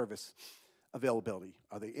their service availability.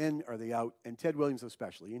 Are they in? Are they out? And Ted Williams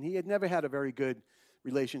especially. And he had never had a very good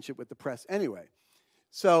relationship with the press anyway.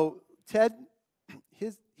 So Ted,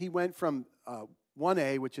 he went from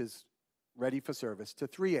 1A, which is ready for service, to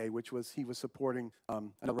 3A, which was he was supporting a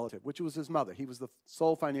relative, which was his mother. He was the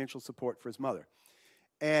sole financial support for his mother.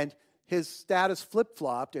 And his status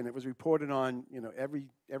flip-flopped, and it was reported on,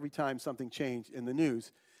 every time something changed in the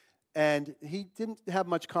news. And he didn't have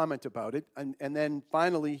much comment about it. And then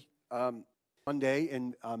finally, one day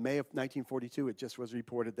in May of 1942, it just was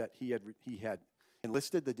reported that he had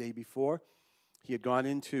enlisted the day before. He had gone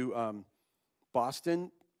into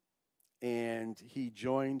Boston, and he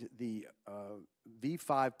joined the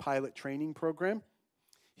V5 pilot training program.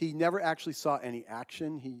 He never actually saw any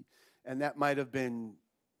action. And that might have been,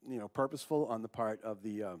 purposeful on the part of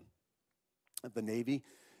the Navy.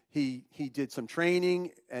 He did some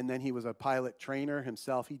training, and then he was a pilot trainer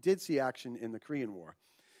himself. He did see action in the Korean War.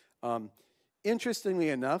 Interestingly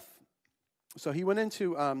enough, so he went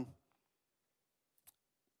into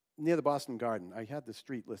near the Boston Garden. I had the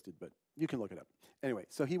street listed, but you can look it up. Anyway,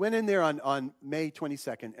 so he went in there on May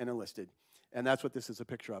 22nd and enlisted, and that's what this is a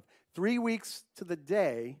picture of. 3 weeks to the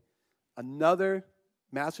day, another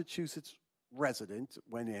Massachusetts resident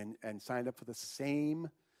went in and signed up for the same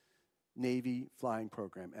Navy flying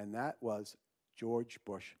program, and that was George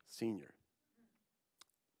Bush Sr.,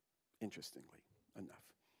 interestingly enough.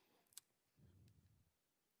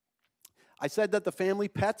 I said that the family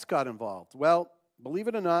pets got involved. Well, believe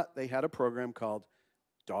it or not, they had a program called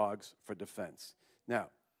Dogs for Defense. Now,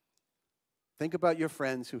 think about your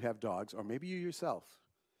friends who have dogs, or maybe you yourself.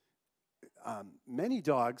 Many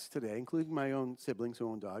dogs today, including my own siblings who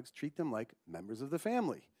own dogs, treat them like members of the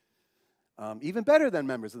family, even better than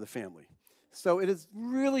members of the family. So it is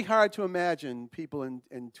really hard to imagine people in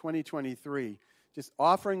 2023 just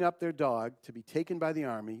offering up their dog to be taken by the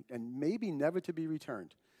Army and maybe never to be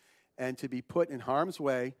returned, and to be put in harm's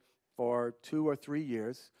way for 2 or 3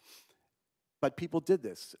 years. But people did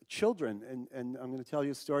this. Children, and I'm going to tell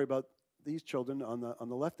you a story about these children on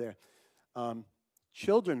the left there.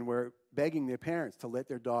 Children were begging their parents to let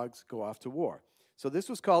their dogs go off to war. So this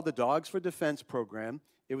was called the Dogs for Defense program.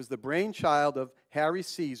 It was the brainchild of Harry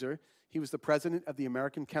Caesar. He was the president of the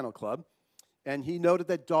American Kennel Club. And he noted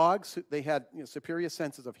that dogs, they had superior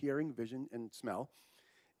senses of hearing, vision, and smell.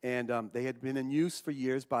 And they had been in use for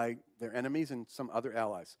years by their enemies and some other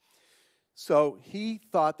allies. So he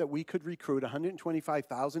thought that we could recruit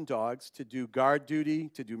 125,000 dogs to do guard duty,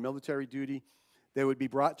 to do military duty. They would be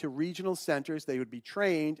brought to regional centers, they would be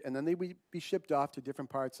trained, and then they would be shipped off to different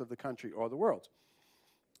parts of the country or the world.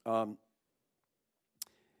 And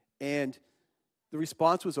the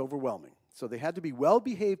response was overwhelming. So they had to be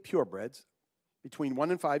well-behaved purebreds between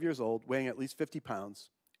 1 and 5 years old, weighing at least 50 pounds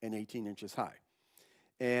and 18 inches high.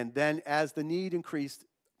 And then as the need increased,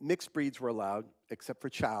 mixed breeds were allowed, except for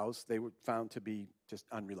chows. They were found to be just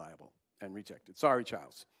unreliable and rejected. Sorry,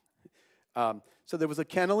 chows. So there was a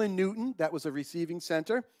kennel in Newton that was a receiving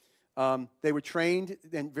center. They were trained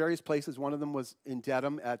in various places. One of them was in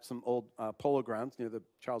Dedham at some old polo grounds near the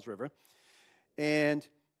Charles River. And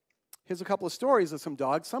here's a couple of stories of some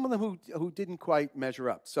dogs, some of them who didn't quite measure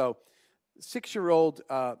up. So 6-year-old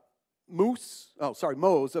Mose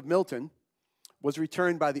of Milton was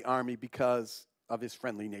returned by the Army because of his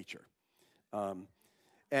friendly nature.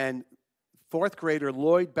 And 4th grader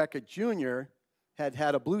Lloyd Beckett Jr.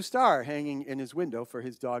 had a blue star hanging in his window for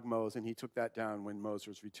his dog Mose, and he took that down when Mose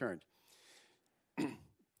was returned.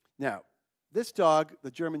 Now, this dog,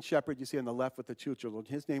 the German Shepherd you see on the left with the children,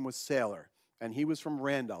 his name was Sailor, and he was from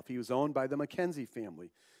Randolph. He was owned by the Mackenzie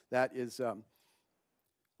family. That is,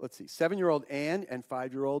 7-year-old Anne and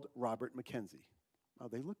 5-year-old Robert Mackenzie. Oh,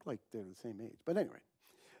 they look like they're the same age. But anyway,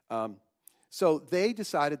 so they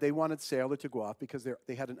decided they wanted Sailor to go off because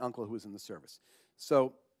they had an uncle who was in the service.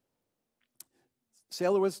 So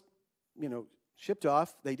Sailor was, shipped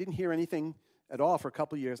off. They didn't hear anything at all for a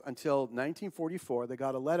couple of years until 1944. They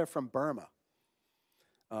got a letter from Burma,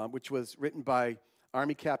 which was written by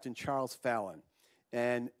Army Captain Charles Fallon.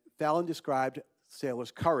 And Fallon described Sailor's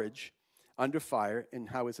courage under fire and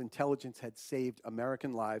how his intelligence had saved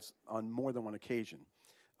American lives on more than one occasion.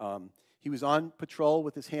 He was on patrol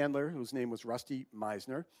with his handler, whose name was Rusty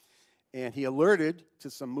Meisner, and he alerted to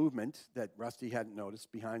some movement that Rusty hadn't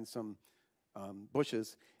noticed behind some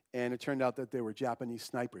bushes, and it turned out that there were Japanese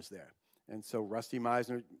snipers there. And so Rusty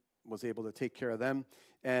Meisner was able to take care of them.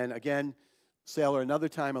 And again, Sailor another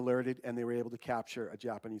time alerted, and they were able to capture a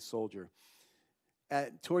Japanese soldier.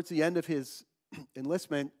 Towards the end of his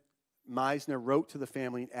enlistment, Meisner wrote to the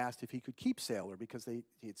family and asked if he could keep Sailor because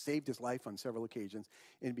he had saved his life on several occasions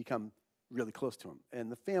and become really close to him.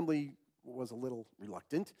 And the family was a little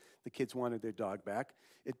reluctant. The kids wanted their dog back.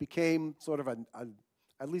 It became sort of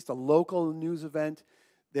at least a local news event.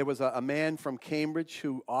 There was a man from Cambridge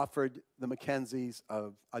who offered the Mackenzies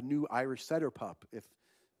a new Irish setter pup if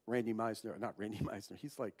Randy Meisner, not Randy Meisner,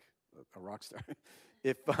 he's like a rock star,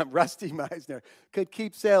 if Rusty Meisner could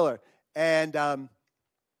keep Sailor. And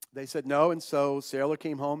they said no, and so Sailor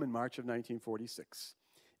came home in March of 1946.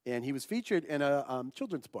 And he was featured in a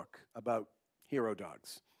children's book about hero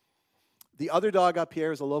dogs. The other dog up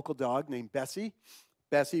here is a local dog named Bessie.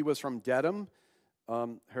 Bessie was from Dedham.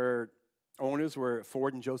 Her owners were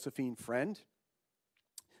Ford and Josephine Friend.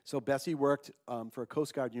 So Bessie worked for a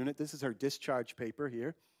Coast Guard unit. This is her discharge paper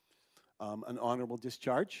here, an honorable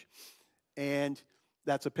discharge. And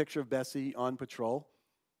that's a picture of Bessie on patrol.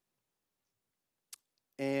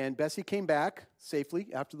 And Bessie came back safely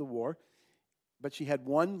after the war, but she had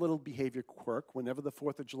one little behavior quirk. Whenever the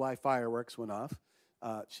 4th of July fireworks went off,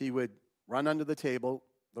 she would run under the table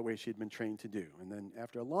the way she had been trained to do. And then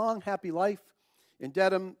after a long, happy life in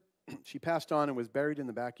Dedham, she passed on and was buried in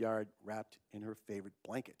the backyard, wrapped in her favorite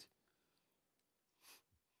blanket.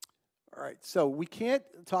 All right, so we can't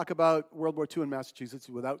talk about World War II in Massachusetts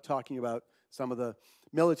without talking about some of the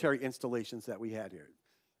military installations that we had here.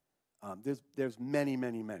 There's many,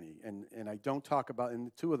 many, many, and I don't talk about,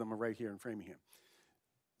 and 2 of them are right here in Framingham.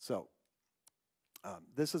 So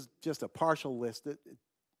this is just a partial list,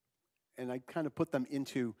 and I kind of put them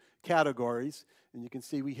into categories. And you can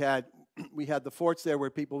see we had the forts there where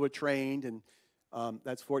people were trained, and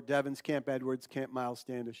that's Fort Devens, Camp Edwards, Camp Miles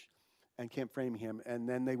Standish, and Camp Framingham. And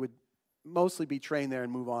then they would mostly be trained there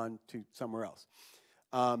and move on to somewhere else.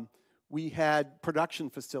 We had production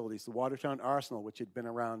facilities, the Watertown Arsenal, which had been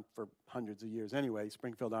around for hundreds of years anyway.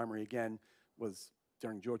 Springfield Armory, again, was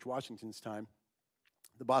during George Washington's time.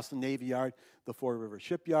 The Boston Navy Yard, the Fore River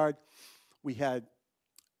Shipyard. We had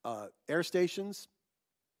air stations.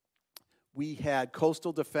 We had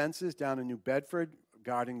coastal defenses down in New Bedford,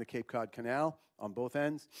 guarding the Cape Cod Canal on both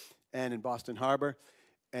ends, and in Boston Harbor.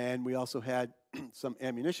 And we also had some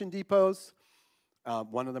ammunition depots,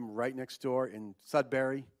 one of them right next door in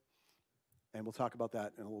Sudbury. And we'll talk about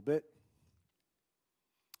that in a little bit.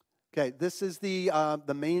 Okay, this is the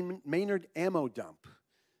Maynard Ammo Dump.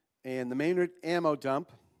 And the Maynard Ammo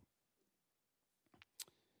Dump,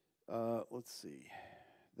 let's see,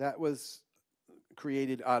 that was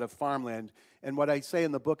created out of farmland. And what I say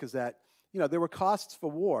in the book is that, there were costs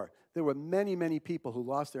for war. There were many, many people who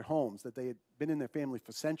lost their homes that they had been in their family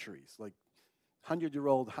for centuries, like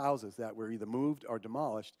 100-year-old houses that were either moved or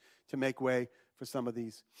demolished to make way for some of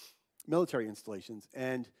these military installations.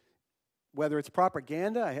 And whether it's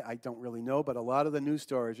propaganda, I don't really know, but a lot of the news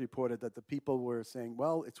stories reported that the people were saying,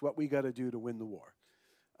 well, it's what we got to do to win the war.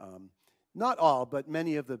 Not all, but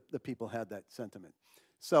many of the people had that sentiment.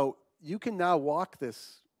 So you can now walk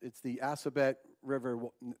this. It's the Assabet River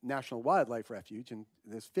National Wildlife Refuge, and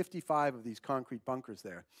there's 55 of these concrete bunkers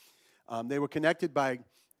there. They were connected by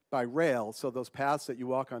rail, so those paths that you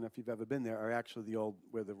walk on, if you've ever been there, are actually the old,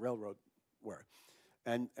 where the railroad were.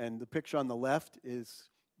 And the picture on the left is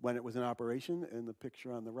when it was in operation, and the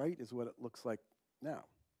picture on the right is what it looks like now.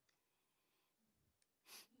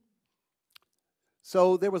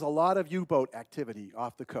 So there was a lot of U-boat activity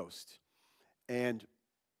off the coast. And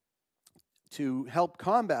to help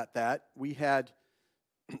combat that, we had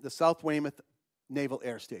the South Weymouth Naval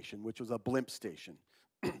Air Station, which was a blimp station.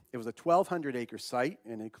 It was a 1,200-acre site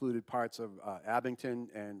and included parts of Abington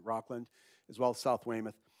and Rockland, as well as South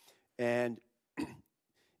Weymouth. And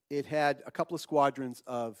it had a couple of squadrons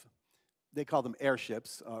of, they call them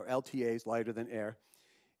airships, or LTAs, lighter than air.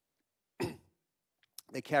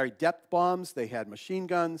 They carried depth bombs. They had machine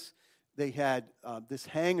guns. They had, this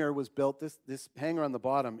hangar was built, this hangar on the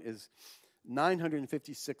bottom is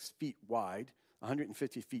 956 feet wide,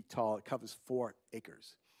 150 feet tall. It covers 4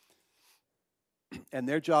 acres. And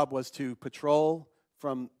their job was to patrol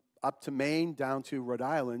from up to Maine down to Rhode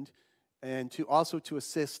Island, and also to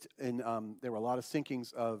assist in, there were a lot of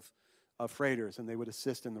sinkings of freighters, and they would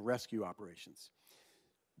assist in the rescue operations.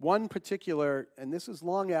 One particular, and this is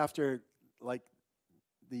long after,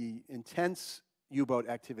 the intense U-boat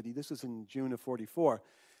activity, this was in June of '44,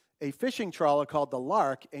 a fishing trawler called the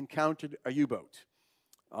Lark encountered a U-boat.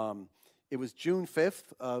 It was June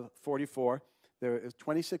 5th of 44. There were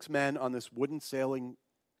 26 men on this wooden sailing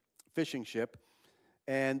fishing ship,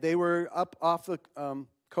 and they were up off the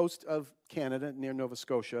coast of Canada near Nova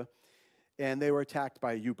Scotia, and they were attacked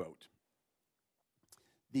by a U-boat.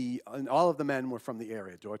 And all of the men were from the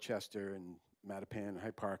area, Dorchester and Mattapan and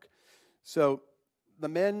Hyde Park. So the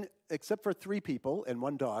men, except for 3 people and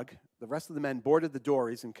 1 dog, the rest of the men boarded the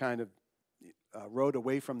dories and kind of rowed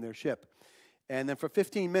away from their ship. And then for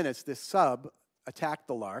 15 minutes, this sub attacked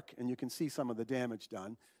the Lark, and you can see some of the damage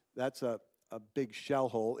done. That's a big shell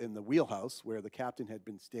hole in the wheelhouse where the captain had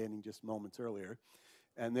been standing just moments earlier.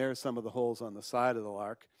 And there's some of the holes on the side of the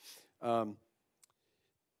Lark.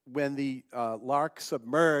 When the Lark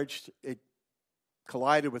submerged, it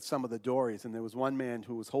collided with some of the dories, and there was one man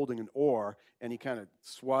who was holding an oar, and he kind of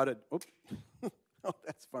swatted. Oops. Oh,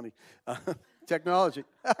 that's funny. Technology.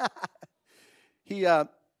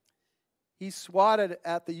 He swatted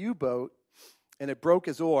at the U-boat, and it broke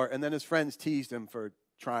his oar, and then his friends teased him for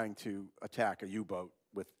trying to attack a U-boat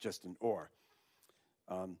with just an oar.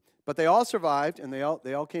 But they all survived, and they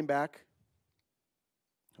all came back.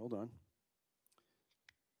 Hold on.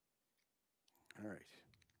 All right.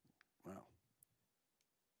 Wow.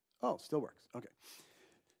 Oh, still works. Okay.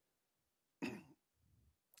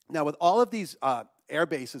 Now, with all of these air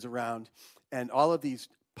bases around and all of these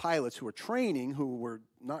pilots who were training, who were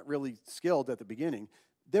not really skilled at the beginning,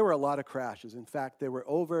 there were a lot of crashes. In fact, there were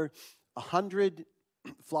over 100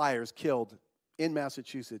 flyers killed in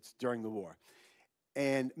Massachusetts during the war.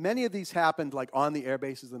 And many of these happened like on the air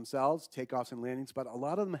bases themselves, takeoffs and landings, but a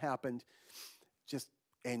lot of them happened just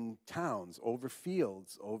in towns, over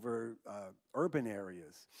fields, over urban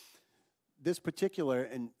areas. This particular,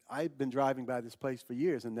 and I've been driving by this place for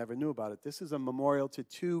years and never knew about it. This is a memorial to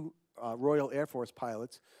 2 Royal Air Force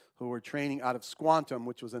pilots who were training out of Squantum,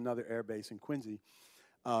 which was another air base in Quincy,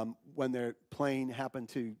 when their plane happened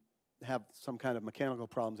to have some kind of mechanical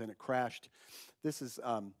problems and it crashed. This is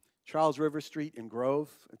Charles River Street in Grove.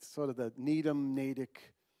 It's sort of the Needham,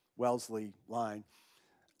 Natick, Wellesley line,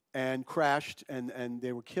 and crashed, and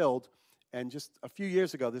they were killed. And just a few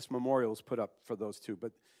years ago, this memorial was put up for those 2.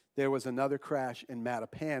 But there was another crash in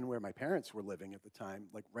Mattapan, where my parents were living at the time,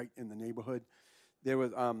 like right in the neighborhood. There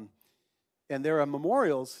was, and there are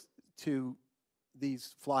memorials to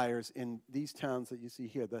these flyers in these towns that you see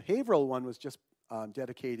here. The Haverhill one was just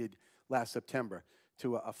dedicated last September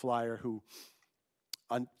to a flyer who,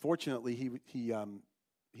 unfortunately,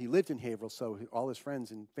 he lived in Haverhill, so all his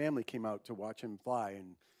friends and family came out to watch him fly,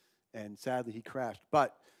 and sadly he crashed.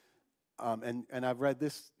 But and I've read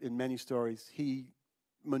this in many stories. He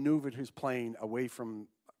maneuvered his plane away from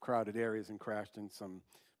crowded areas and crashed in some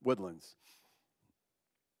woodlands.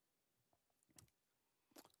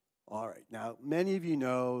 All right, now many of you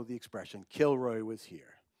know the expression, Kilroy was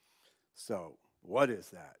here. So what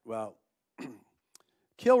is that? Well,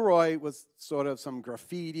 Kilroy was sort of some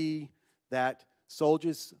graffiti that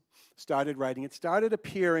soldiers started writing. It started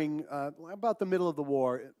appearing about the middle of the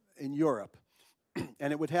war in Europe.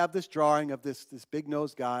 And it would have this drawing of this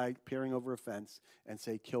big-nosed guy peering over a fence and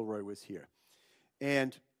say, Kilroy was here.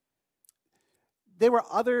 And there were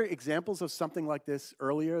other examples of something like this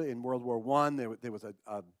earlier in World War I. There was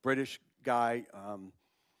a British guy,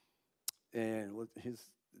 and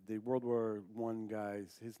the World War I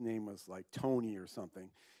guy's, his name was like Tony or something.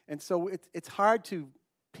 And so it's hard to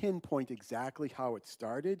pinpoint exactly how it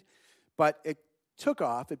started, but it took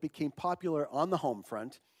off. It became popular on the home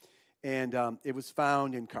front. And it was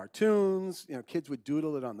found in cartoons. You know, kids would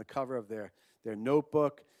doodle it on the cover of their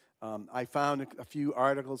notebook. I found a few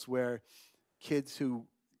articles where kids who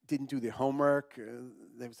didn't do their homework,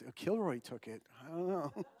 they would say, oh, Kilroy took it. I don't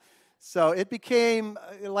know. So it became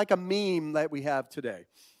like a meme that we have today.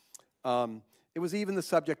 It was even the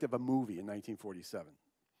subject of a movie in 1947.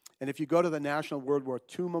 And if you go to the National World War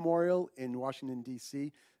II Memorial in Washington,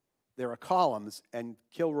 D.C., there are columns, and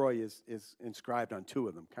Kilroy is inscribed on 2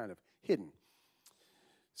 of them, kind of hidden.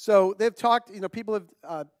 So they've talked, you know, people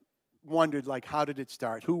have wondered, like, how did it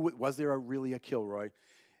start? Was there really a Kilroy?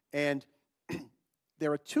 And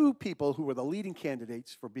there are 2 people who were the leading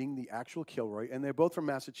candidates for being the actual Kilroy, and they're both from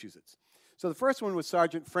Massachusetts. So the first one was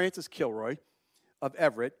Sergeant Francis Kilroy of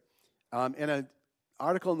Everett. In an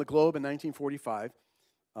article in the Globe in 1945,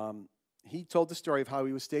 he told the story of how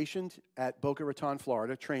he was stationed at Boca Raton,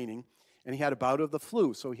 Florida, training, and he had a bout of the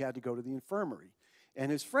flu, so he had to go to the infirmary. And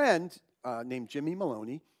his friend, named Jimmy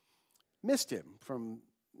Maloney, missed him from,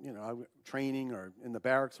 you know, training or in the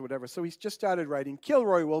barracks or whatever. So he just started writing,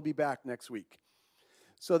 Kilroy will be back next week.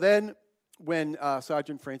 So then when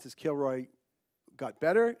Sergeant Francis Kilroy got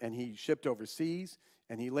better, and he shipped overseas,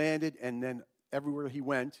 and he landed, and then everywhere he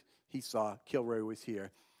went, he saw Kilroy was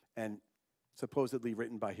here, and supposedly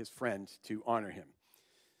written by his friend to honor him.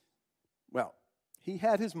 Well, he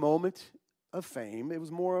had his moment of fame. It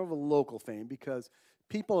was more of a local fame because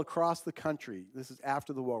people across the country, this is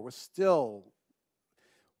after the war, were still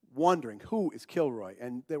wondering, who is Kilroy?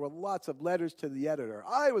 And there were lots of letters to the editor.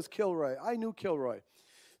 I was Kilroy. I knew Kilroy.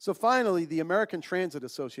 So finally, the American Transit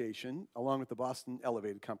Association, along with the Boston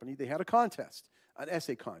Elevator Company, they had a contest, an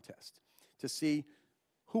essay contest, to see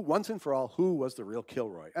who, once and for all, who was the real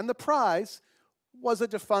Kilroy. And the prize was a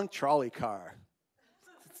defunct trolley car.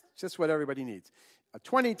 It's just what everybody needs. A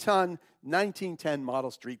 20-ton, 1910 model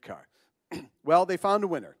streetcar. Well, they found a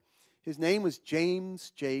winner. His name was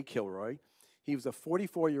James J. Kilroy. He was a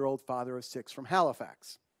 44-year-old father of 6 from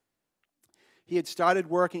Halifax. He had started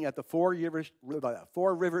working at the Four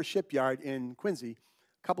River Shipyard in Quincy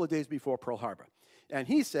a couple of days before Pearl Harbor. And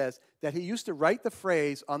he says that he used to write the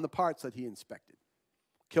phrase on the parts that he inspected.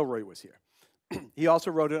 Kilroy was here. He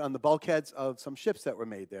also wrote it on the bulkheads of some ships that were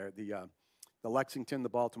made there, the Lexington, the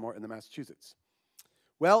Baltimore, and the Massachusetts.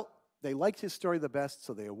 Well, they liked his story the best,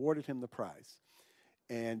 so they awarded him the prize.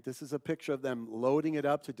 And this is a picture of them loading it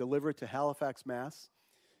up to deliver it to Halifax, Mass.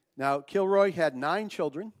 Now, Kilroy had 9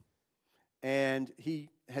 children, and he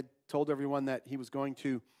had told everyone that he was going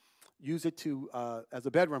to use it as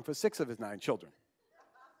a bedroom for 6 of his 9 children.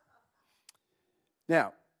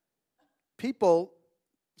 Now, people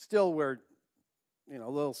still were, a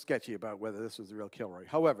little sketchy about whether this was the real Kilroy.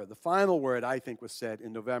 However, the final word, I think, was said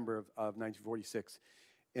in November of 1946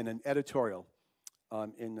 in an editorial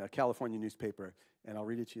in a California newspaper, and I'll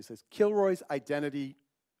read it to you. It says, Kilroy's identity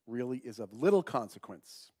really is of little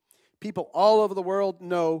consequence. People all over the world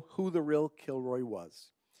know who the real Kilroy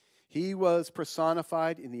was. He was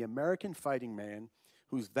personified in the American fighting man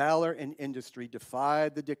whose valor and industry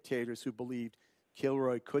defied the dictators who believed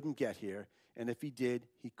Kilroy couldn't get here, and if he did,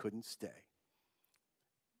 he couldn't stay.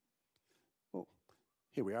 Well,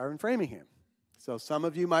 here we are in Framingham. So some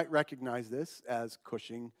of you might recognize this as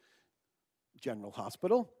Cushing General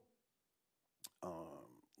Hospital.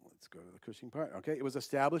 Let's go to the Cushing part. Okay, it was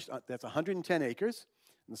established, that's 110 acres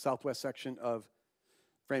in the southwest section of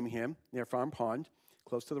Framingham, near Farm Pond,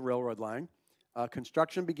 close to the railroad line.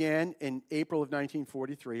 Construction began in April of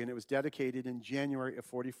 1943, and it was dedicated in January of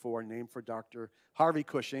 44, named for Dr. Harvey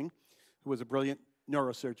Cushing, who was a brilliant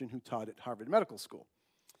neurosurgeon who taught at Harvard Medical School.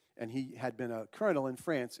 And he had been a colonel in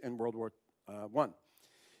France in World War I.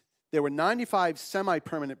 There were 95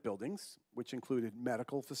 semi-permanent buildings, which included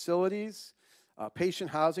medical facilities, patient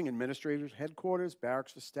housing, administrators' headquarters,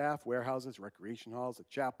 barracks for staff, warehouses, recreation halls, a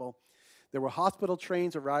chapel. There were hospital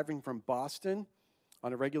trains arriving from Boston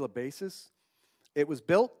on a regular basis. It was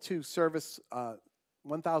built to service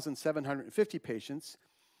 1,750 patients,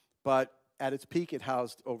 but at its peak it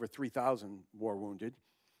housed over 3,000 war wounded.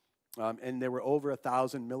 And there were over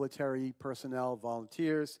 1,000 military personnel,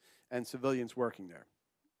 volunteers, and civilians working there.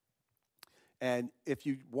 And if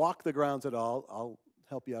you walk the grounds at all, I'll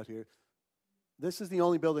help you out here. This is the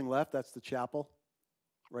only building left. That's the chapel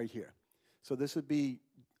right here. So this would be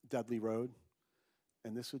Dudley Road,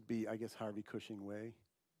 and this would be, I guess, Harvey Cushing Way.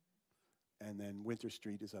 And then Winter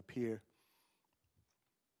Street is up here.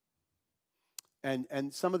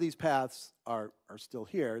 And some of these paths are still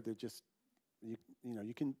here. They're just, you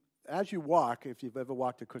can, as you walk, if you've ever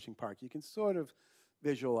walked to Cushing Park, you can sort of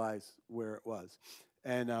visualize where it was.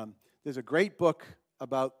 And there's a great book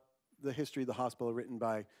about the history of the hospital written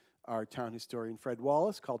by our town historian, Fred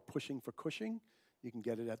Wallace, called Pushing for Cushing. You can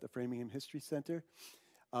get it at the Framingham History Center.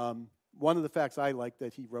 One of the facts I liked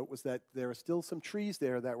that he wrote was that there are still some trees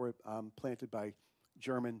there that were planted by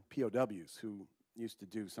German POWs who used to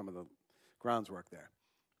do some of the groundswork there.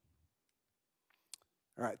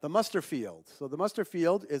 All right, the Musterfield. So the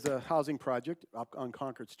Musterfield is a housing project up on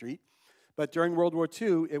Concord Street, but during World War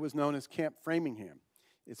II, it was known as Camp Framingham.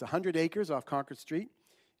 It's 100 acres off Concord Street,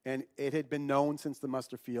 and it had been known since the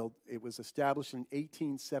Musterfield. It was established in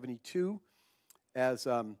 1872 as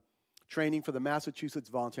training for the Massachusetts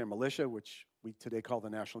Volunteer Militia, which we today call the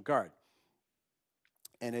National Guard.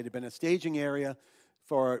 And it had been a staging area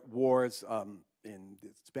for wars in the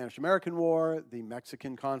Spanish-American War, the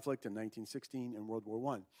Mexican conflict in 1916, and World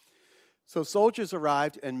War I. So soldiers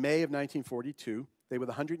arrived in May of 1942. They were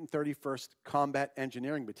the 131st Combat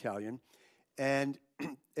Engineering Battalion, and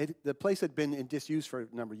the place had been in disuse for a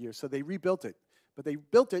number of years, so they rebuilt it. But they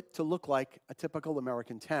built it to look like a typical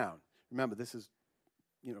American town. Remember, this is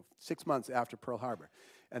 6 months after Pearl Harbor,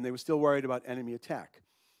 and they were still worried about enemy attack.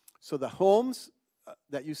 So the homes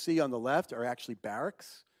that you see on the left are actually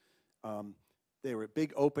barracks. They were a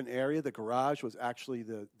big open area. The garage was actually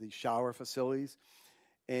the shower facilities.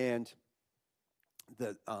 And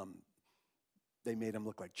they made them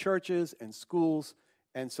look like churches and schools.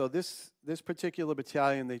 And so this particular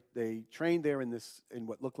battalion, they trained there in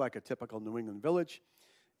what looked like a typical New England village.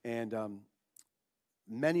 And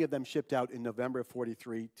many of them shipped out in November of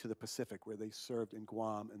 43 to the Pacific, where they served in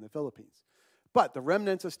Guam and the Philippines. But the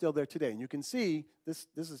remnants are still there today. And you can see, this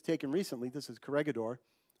is taken recently. This is Corregidor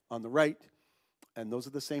on the right, and those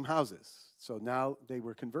are the same houses. So now they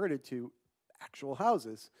were converted to actual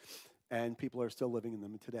houses, and people are still living in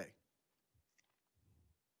them today.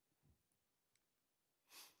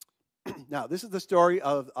 Now, this is the story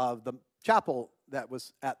of the chapel that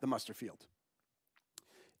was at the Musterfield.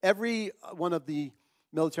 Every one of the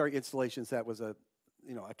military installations that was a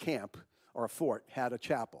camp or a fort had a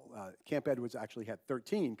chapel. Camp Edwards actually had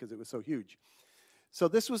 13 because it was so huge. So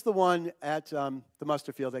this was the one at the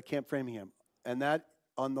Musterfield at Camp Framingham. And that,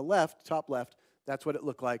 on the left, top left, that's what it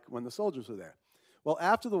looked like when the soldiers were there. Well,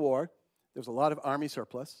 after the war, there was a lot of Army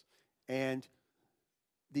surplus, and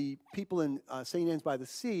the people in St. Anne's by the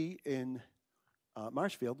Sea in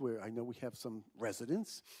Marshfield, where I know we have some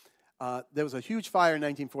residents, there was a huge fire in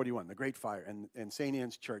 1941, the Great Fire, and St.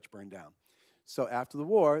 Anne's Church burned down. So after the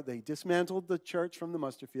war, they dismantled the church from the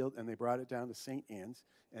Musterfield, and they brought it down to St. Anne's,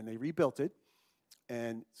 and they rebuilt it.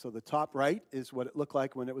 And so the top right is what it looked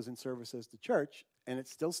like when it was in service as the church, and it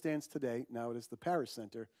still stands today. Now it is the Parish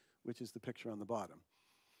Center, which is the picture on the bottom.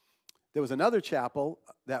 There was another chapel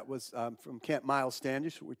that was from Camp Miles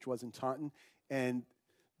Standish, which was in Taunton, and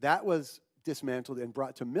that was dismantled and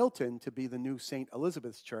brought to Milton to be the new St.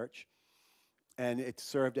 Elizabeth's Church, and it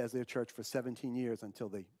served as their church for 17 years until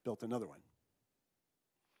they built another one.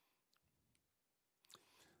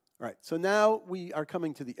 All right, so now we are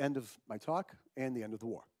coming to the end of my talk and the end of the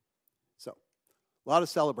war. So, a lot of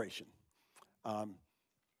celebration.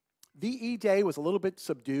 VE Day was a little bit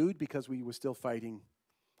subdued because we were still fighting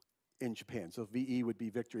in Japan. So VE would be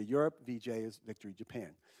Victory Europe, VJ is Victory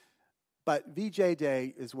Japan. But VJ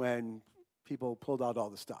Day is when people pulled out all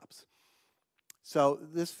the stops. So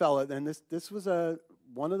this fella, and this was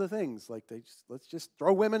one of the things, like let's just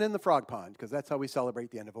throw women in the frog pond, because that's how we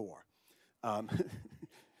celebrate the end of a war.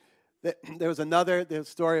 There was another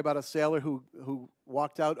story about a sailor who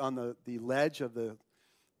walked out on the ledge of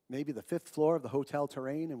maybe the 5th floor of the Hotel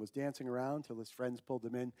Terrain and was dancing around till his friends pulled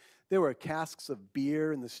him in. There were casks of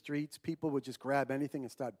beer in the streets. People would just grab anything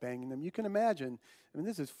and start banging them. You can imagine, I mean,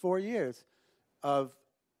 this is 4 years of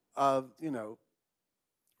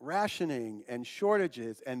rationing and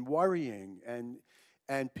shortages and worrying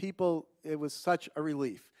and people, it was such a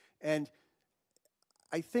relief. And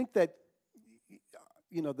I think that,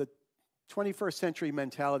 the 21st century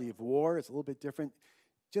mentality of war is a little bit different.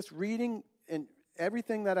 Just reading and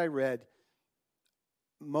everything that I read,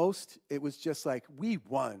 it was just like, we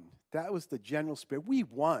won. That was the general spirit. We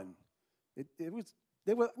won.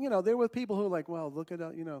 There were people who were like, well, look at,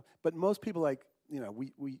 but most people like,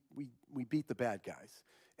 we beat the bad guys.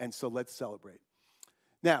 And so let's celebrate.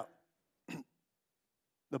 Now,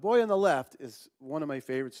 the boy on the left is one of my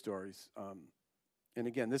favorite stories. And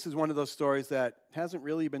again, this is one of those stories that hasn't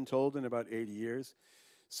really been told in about 80 years.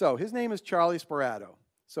 So his name is Charlie Sperato.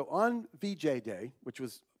 So on VJ Day, which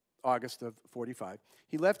was August of 45,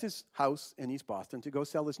 he left his house in East Boston to go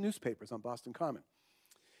sell his newspapers on Boston Common.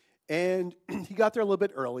 And he got there a little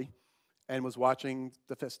bit early and was watching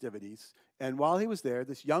the festivities. And while he was there,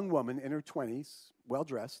 this young woman in her 20s,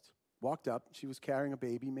 well-dressed, walked up. She was carrying a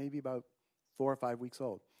baby, maybe about 4 or 5 weeks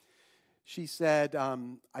old. She said,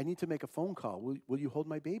 I need to make a phone call. Will you hold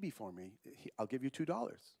my baby for me? I'll give you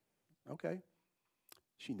 $2. Okay.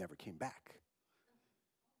 She never came back.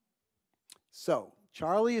 So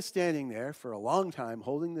Charlie is standing there for a long time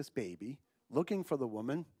holding this baby, looking for the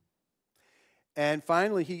woman. And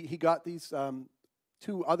finally, he got these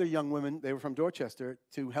 2 other young women, they were from Dorchester,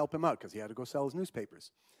 to help him out because he had to go sell his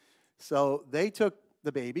newspapers. So they took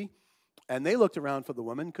the baby, and they looked around for the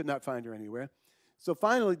woman, could not find her anywhere. So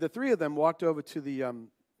finally, the 3 of them walked over to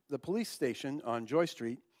the police station on Joy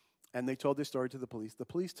Street, and they told their story to the police. The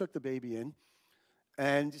police took the baby in,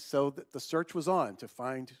 and so the search was on to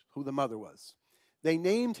find who the mother was. They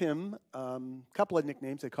named him a couple of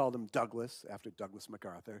nicknames. They called him Douglas, after Douglas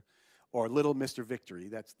MacArthur, or Little Mr. Victory.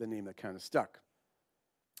 That's the name that kind of stuck.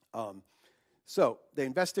 So they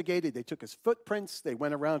investigated. They took his footprints. They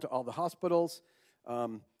went around to all the hospitals.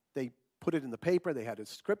 They put it in the paper. They had a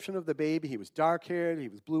description of the baby. He was dark-haired. He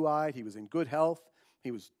was blue-eyed. He was in good health.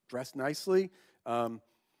 He was dressed nicely.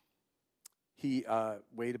 He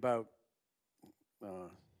weighed about,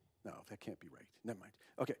 no, that can't be right. Never mind.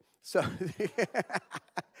 Okay, so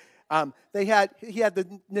He had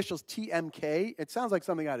the initials TMK. It sounds like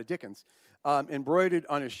something out of Dickens. Embroidered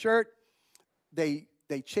on his shirt. They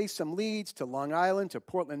chased some leads to Long Island, to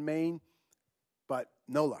Portland, Maine, but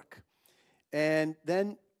no luck. And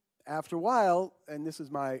then after a while, and this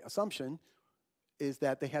is my assumption, is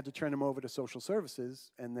that they had to turn him over to social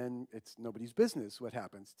services, and then it's nobody's business what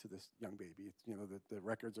happens to this young baby. It's, the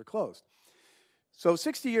records are closed. So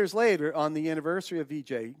 60 years later, on the anniversary of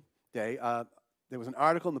VJ Day, there was an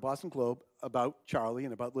article in the Boston Globe about Charlie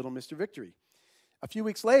and about little Mr. Victory. A few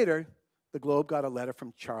weeks later, the Globe got a letter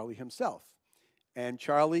from Charlie himself. And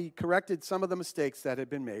Charlie corrected some of the mistakes that had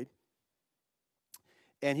been made.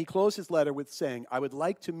 And he closed his letter with saying, "I would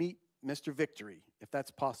like to meet Mr. Victory, if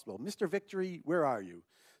that's possible. Mr. Victory, where are you?"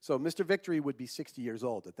 So Mr. Victory would be 60 years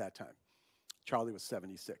old at that time. Charlie was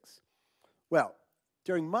 76. Well,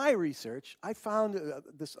 during my research, I found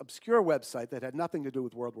this obscure website that had nothing to do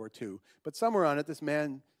with World War II, but somewhere on it, this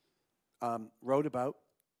man wrote about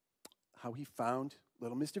how he found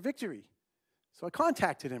little Mr. Victory. So I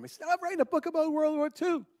contacted him. I said, "I'm writing a book about World War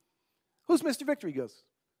II. Who's Mr. Victory?" He goes,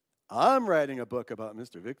 "I'm writing a book about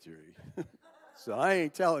Mr. Victory." So I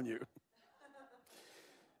ain't telling you.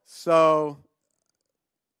 So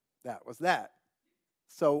that was that.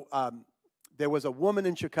 So there was a woman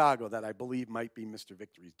in Chicago that I believe might be Mr.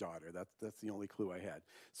 Victory's daughter. That's the only clue I had.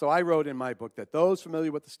 So I wrote in my book that those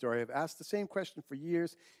familiar with the story have asked the same question for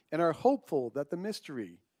years and are hopeful that the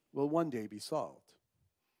mystery will one day be solved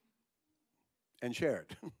and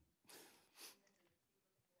shared.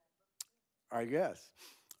 I guess.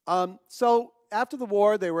 So after the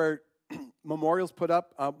war, there were memorials put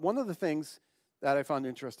up. One of the things that I found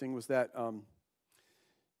interesting was that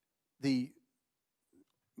the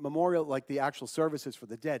memorial, like the actual services for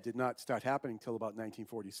the dead, did not start happening until about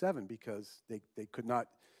 1947 because they could not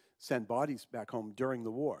send bodies back home during the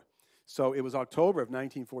war. So it was October of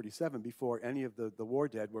 1947 before any of the war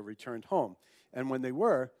dead were returned home. And when they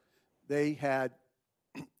were, they had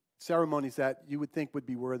ceremonies that you would think would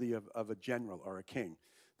be worthy of a general or a king.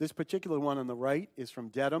 This particular one on the right is from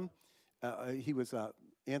Dedham. He was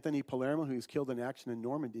Anthony Palermo, who was killed in action in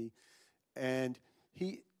Normandy. And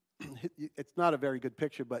it's not a very good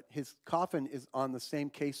picture, but his coffin is on the same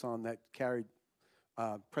caisson that carried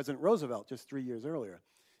President Roosevelt just 3 years earlier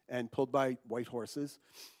and pulled by white horses.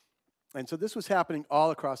 And so this was happening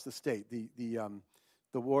all across the state.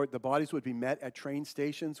 The bodies would be met at train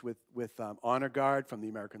stations with honor guard from the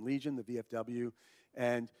American Legion, the VFW,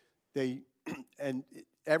 and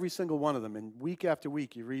every single one of them, and week after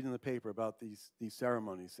week, you read in the paper about these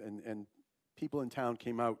ceremonies, and people in town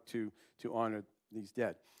came out to honor these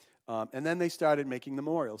dead. And then they started making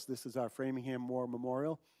memorials. This is our Framingham War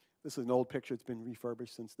Memorial. This is an old picture. It's been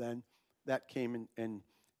refurbished since then. That came in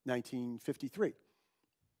 1953.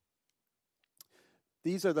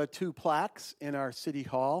 These are the two plaques in our city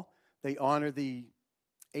hall. They honor the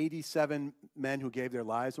 87 men who gave their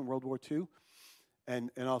lives in World War II, and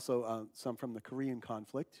also some from the Korean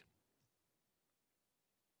conflict.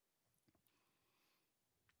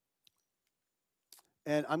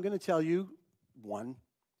 And I'm going to tell you one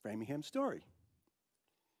Framingham story.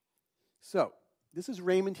 So, this is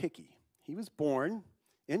Raymond Hickey. He was born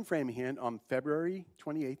in Framingham on February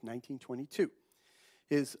 28, 1922.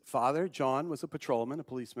 His father, John, was a patrolman, a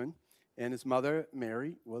policeman, and his mother,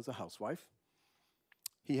 Mary, was a housewife.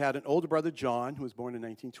 He had an older brother, John, who was born in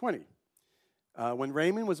 1920. When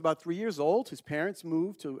Raymond was about 3 years old, his parents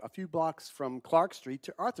moved to a few blocks from Clark Street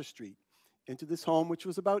to Arthur Street into this home, which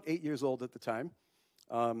was about 8 years old at the time.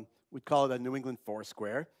 We'd call it a New England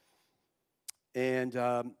Foursquare. And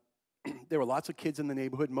there were lots of kids in the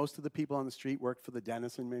neighborhood. Most of the people on the street worked for the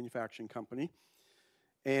Dennison Manufacturing Company.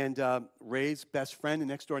 And Ray's best friend and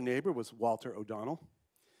next-door neighbor was Walter O'Donnell.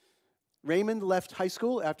 Raymond left high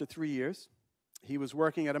school after 3 years. He was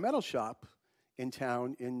working at a metal shop in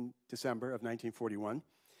town in December of 1941.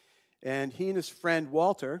 And he and his friend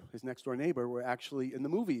Walter, his next-door neighbor, were actually in the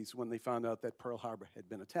movies when they found out that Pearl Harbor had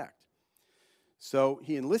been attacked. So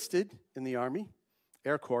he enlisted in the Army,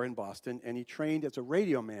 Air Corps in Boston, and he trained as a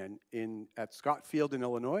radio man at Scott Field in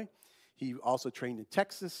Illinois. He also trained in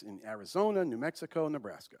Texas, in Arizona, New Mexico, and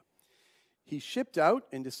Nebraska. He shipped out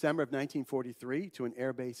in December of 1943 to an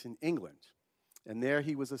air base in England. And there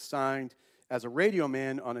he was assigned as a radio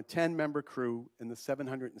man on a 10-member crew in the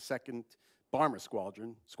 702nd Bomber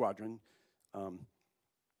Squadron.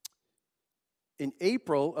 In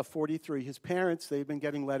April of 43, his parents, they've been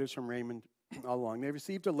getting letters from Raymond all along. They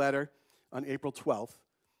received a letter on April 12th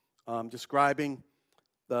describing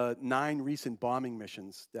the 9 recent bombing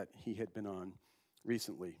missions that he had been on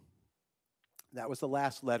recently. That was the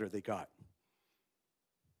last letter they got.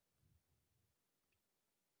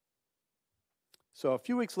 So a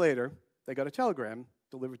few weeks later, they got a telegram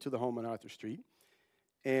delivered to the home on Arthur Street,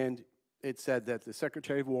 and it said that the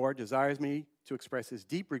Secretary of War desires me to express his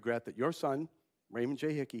deep regret that your son, Raymond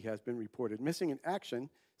J. Hickey, has been reported missing in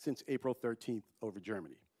action since April 13th over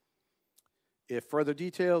Germany. If further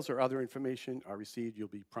details or other information are received, you'll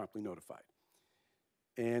be promptly notified.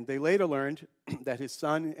 And they later learned that his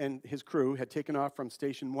son and his crew had taken off from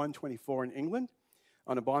Station 124 in England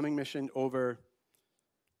on a bombing mission over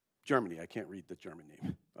Germany. I can't read the German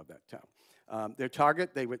name of that town. Their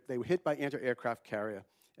target, they were hit by anti-aircraft carrier,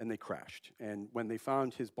 and they crashed. And when they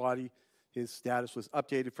found his body, his status was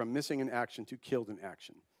updated from missing in action to killed in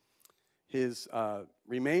action. His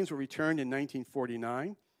remains were returned in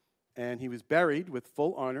 1949, and he was buried with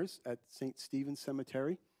full honors at St. Stephen's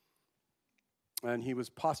Cemetery, and he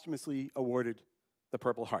was posthumously awarded the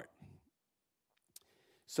Purple Heart.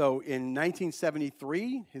 So in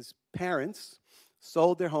 1973, his parents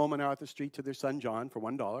sold their home on Arthur Street to their son, John, for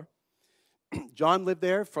 $1. John lived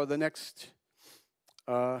there for the next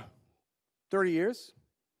 30 years.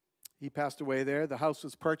 He passed away there. The house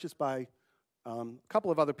was purchased by a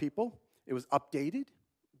couple of other people. It was updated,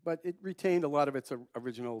 but it retained a lot of its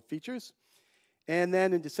original features. And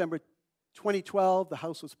then in December 2012, the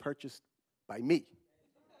house was purchased by me.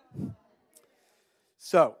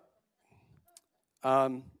 So,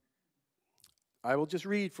 I will just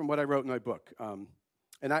read from what I wrote in my book.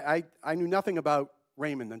 And I knew nothing about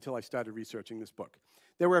Raymond until I started researching this book.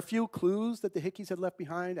 There were a few clues that the Hickeys had left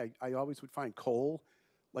behind. I always would find coal,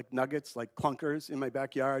 like nuggets, like clunkers in my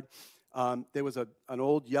backyard. There was an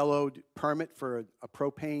old yellowed permit for a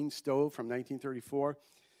propane stove from 1934.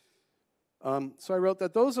 So I wrote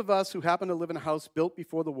that those of us who happen to live in a house built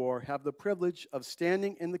before the war have the privilege of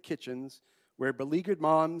standing in the kitchens where beleaguered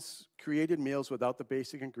moms created meals without the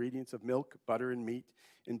basic ingredients of milk, butter, and meat,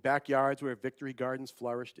 in backyards where victory gardens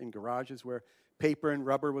flourished, in garages where paper and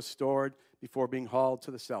rubber was stored before being hauled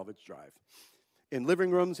to the salvage drive, in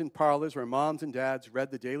living rooms and parlors where moms and dads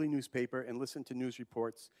read the daily newspaper and listened to news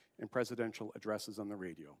reports and presidential addresses on the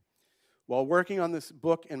radio. While working on this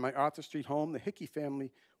book in my Arthur Street home, the Hickey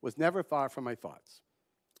family was never far from my thoughts,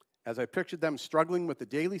 as I pictured them struggling with the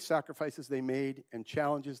daily sacrifices they made and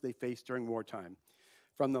challenges they faced during wartime,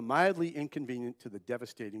 from the mildly inconvenient to the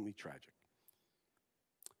devastatingly tragic.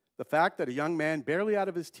 The fact that a young man barely out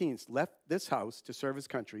of his teens left this house to serve his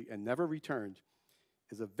country and never returned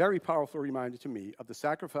is a very powerful reminder to me of the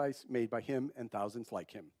sacrifice made by him and thousands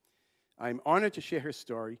like him. I am honored to share his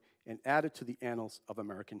story and add it to the annals of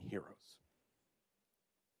American heroes.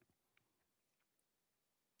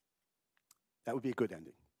 That would be a good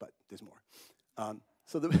ending, but there's more.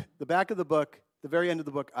 So the back of the book, the very end of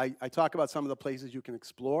the book, I talk about some of the places you can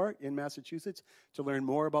explore in Massachusetts to learn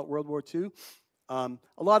more about World War II. A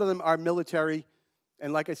lot of them are military,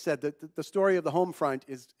 and like I said, the story of the home front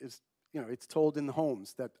is it's told in the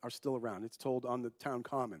homes that are still around. It's told on the town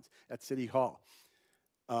commons at City Hall.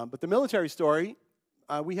 But the military story,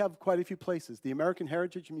 we have quite a few places. The American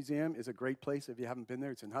Heritage Museum is a great place if you haven't been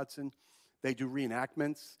there. It's in Hudson. They do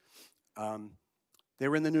reenactments. They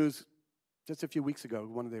were in the news just a few weeks ago.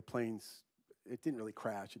 One of their planes, it didn't really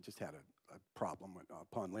crash. It just had a problem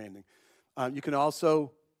upon landing. You can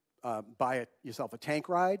also buy yourself a tank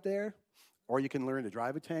ride there, or you can learn to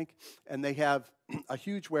drive a tank. And they have a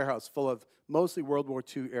huge warehouse full of mostly World War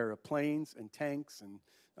II era planes and tanks and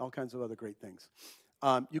all kinds of other great things.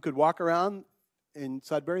 You could walk around in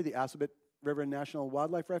Sudbury, the Assabet River National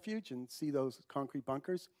Wildlife Refuge, and see those concrete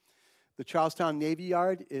bunkers. The Charlestown Navy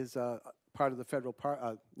Yard is part of the federal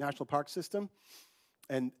National Park System,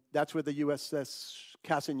 and that's where the USS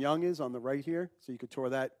Cassin Young is on the right here, so you could tour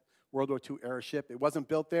that World War II era ship. It wasn't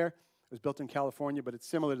built there. It was built in California, but it's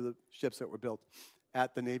similar to the ships that were built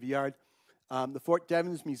at the Navy Yard. The Fort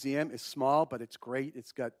Devens Museum is small, but it's great.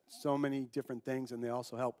 It's got so many different things, and they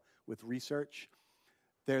also help with research.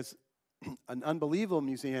 There's an unbelievable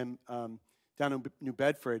museum down in New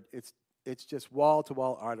Bedford. It's just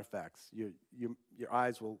wall-to-wall artifacts. Your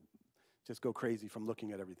eyes will just go crazy from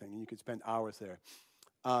looking at everything, and you could spend hours there.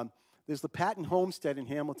 There's the Patton Homestead in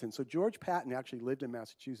Hamilton. So George Patton actually lived in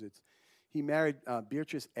Massachusetts. He married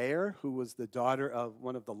Beatrice Ayer, who was the daughter of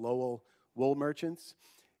one of the Lowell wool merchants.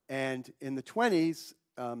 And in the 20s,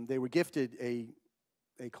 they were gifted a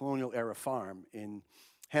colonial-era farm in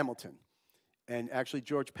Hamilton. And actually,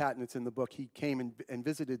 George Patton, it's in the book, he came and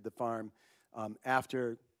visited the farm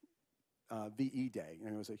after VE Day.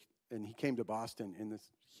 And he came to Boston in this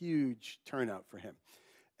huge turnout for him.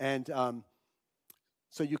 And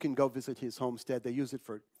so you can go visit his homestead. They use it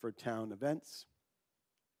for town events.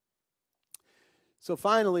 So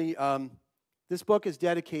finally, this book is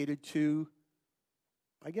dedicated to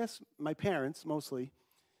I guess my parents mostly.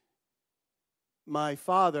 My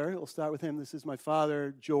father, we'll start with him. This is my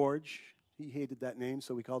father, George. He hated that name,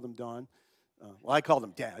 so we called him Don. Well, I called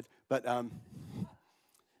him Dad, but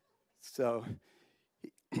so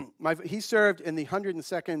he served in the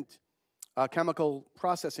 102nd Chemical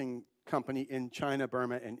Processing Company in China,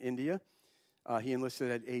 Burma, and India. He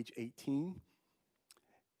enlisted at age 18.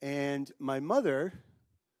 And my mother,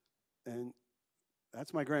 and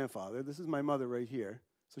that's my grandfather. This is my mother right here.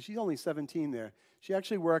 So she's only 17 there. She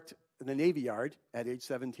actually worked in the Navy Yard at age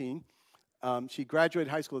 17. She graduated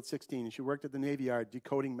high school at 16, and she worked at the Navy Yard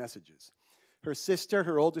decoding messages. Her sister,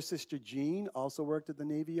 her older sister, Jean, also worked at the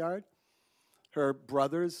Navy Yard. Her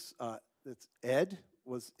brothers, that's Ed,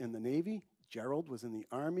 was in the Navy. Gerald was in the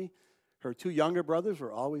Army. Her two younger brothers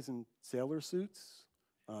were always in sailor suits,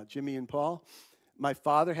 Jimmy and Paul. My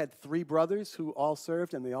father had three brothers who all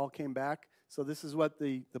served, and they all came back. So this is what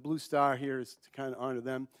the blue star here is to kind of honor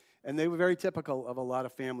them. And they were very typical of a lot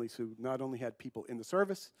of families who not only had people in the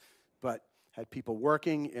service, but had people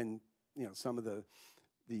working in some of the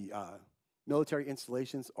military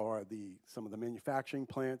installations or some of the manufacturing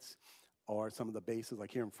plants or some of the bases,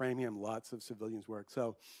 like here in Framingham, lots of civilians work.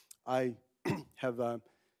 So I have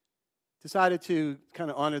decided to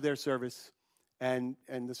kind of honor their service and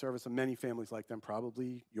the service of many families like them,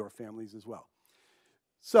 probably your families as well.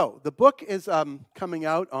 So the book is coming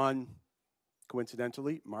out on,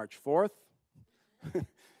 coincidentally, March 4th.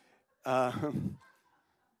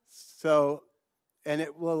 And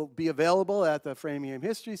it will be available at the Framingham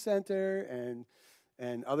History Center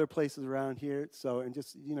and other places around here. So, and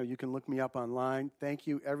just, you can look me up online. Thank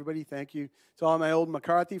you, everybody. Thank you to all my old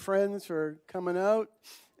McCarthy friends for coming out,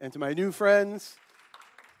 and to my new friends.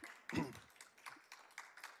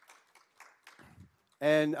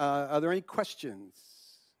 And are there any questions?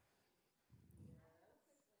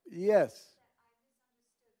 Yes.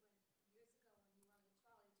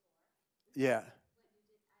 Yeah.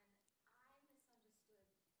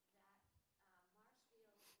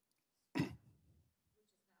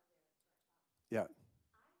 Yeah.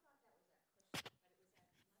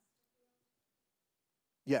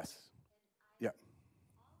 Yes. Yeah.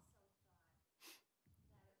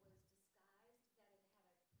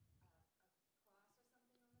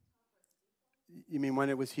 You mean when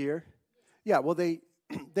it was here? Yeah, well, they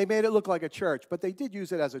they made it look like a church, but they did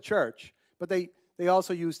use it as a church. But they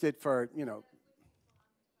also used it for,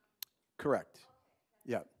 correct.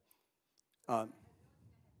 Yeah. Um,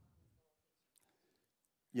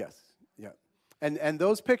 yes. Yeah. And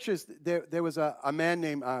those pictures, there was a man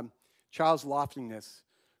named Charles Loftingness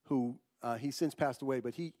who he since passed away,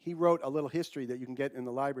 but he wrote a little history that you can get in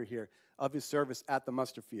the library here of his service at the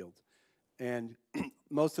Musterfield. And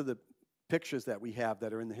most of the pictures that we have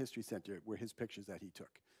that are in the History Center were his pictures that he took.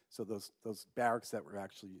 So those barracks that were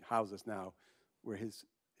actually house us now were his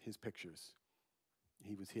pictures.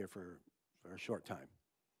 He was here for a short time.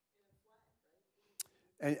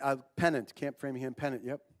 And Pennant, Camp Framingham Pennant,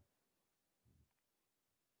 yep.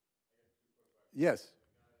 Yes.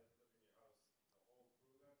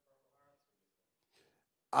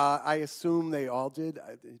 I assume they all did,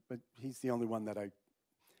 but he's the only one that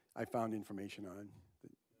I found information on.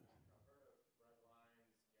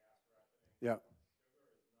 Yeah.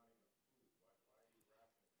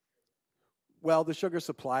 Well, the sugar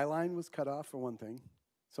supply line was cut off for one thing.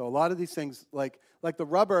 So a lot of these things, like the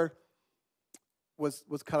rubber, was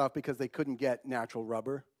cut off because they couldn't get natural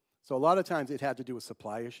rubber. So a lot of times it had to do with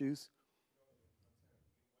supply issues.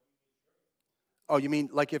 Oh, you mean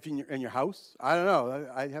like if in your house? I don't know.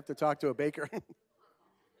 I'd have to talk to a baker.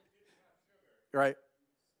 Right.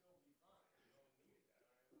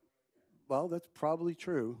 Well, that's probably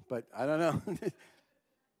true, but I don't know.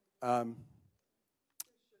 um,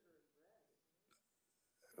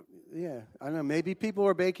 yeah, I don't know. Maybe people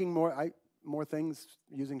were baking more things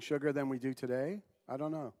using sugar than we do today. I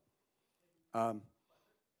don't know. Um,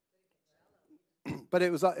 but it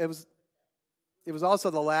was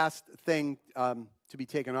also the last thing to be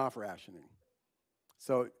taken off rationing.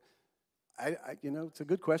 So it's a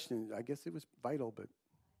good question. I guess it was vital, but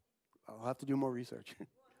I'll have to do more research.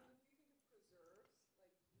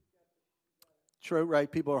 True,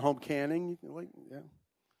 right? People are home canning, yeah.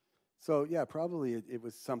 So yeah, probably it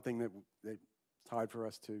was something that it's hard for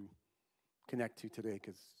us to connect to today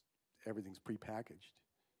because everything's prepackaged.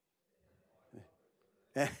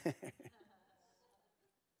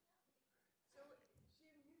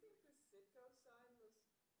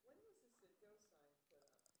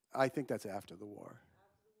 I think that's after the war.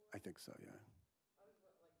 I think so, yeah.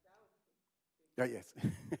 Yeah, yes,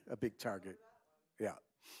 a big target. Yeah.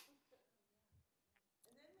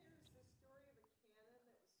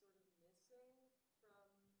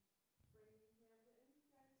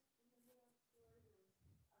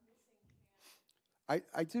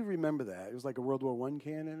 I do remember that. It was like a World War I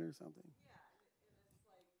cannon or something.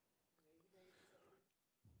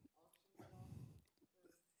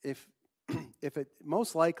 If if it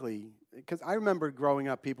most likely, because I remember growing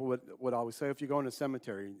up, people would always say, if you go in a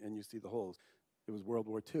cemetery and you see the holes, it was World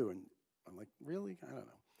War II, and I'm like, really? I don't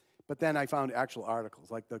know. But then I found actual articles,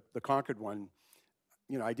 like the Concord one.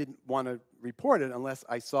 You know, I didn't want to report it unless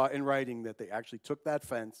I saw in writing that they actually took that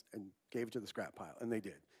fence and gave it to the scrap pile, and they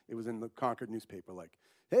did. It was in the Concord newspaper, like,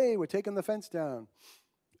 hey, we're taking the fence down.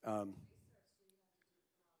 Um,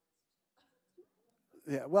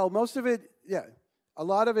 yeah, well, most of it, yeah, a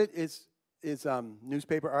lot of it is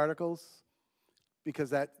newspaper articles because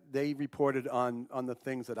that they reported on the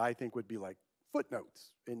things that I think would be like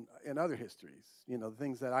footnotes in other histories. You know, the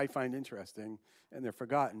things that I find interesting and they're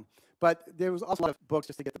forgotten. But there was also a lot of books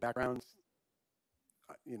just to get the background,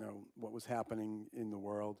 you know, what was happening in the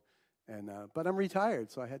world. And but I'm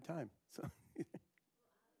retired, so I had time. So,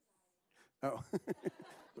 oh,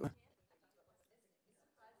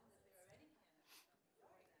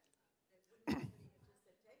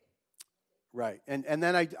 right. And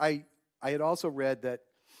then I had also read that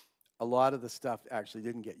a lot of the stuff actually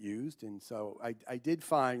didn't get used, and so I did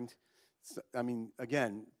find. I mean,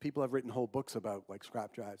 again, people have written whole books about like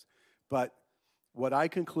scrap drives, but what I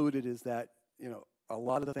concluded is that you know a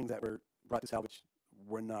lot of the things that were brought to salvage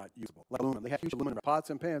were not usable. Like aluminum, they had huge aluminum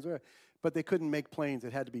pots and pans, but they couldn't make planes.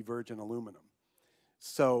 It had to be virgin aluminum.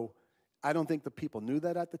 So I don't think the people knew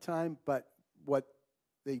that at the time, but what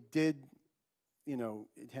they did, you know,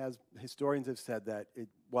 it has historians have said that it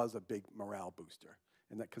was a big morale booster,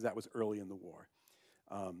 and that because that was early in the war.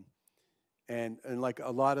 Um, and like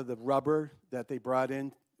a lot of the rubber that they brought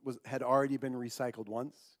in had already been recycled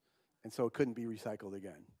once, and so it couldn't be recycled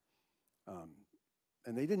again. Um,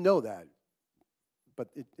 and they didn't know that, but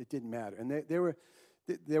it didn't matter. And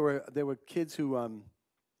there were kids who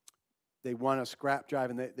they won a scrap drive,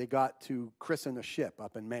 and they got to christen a ship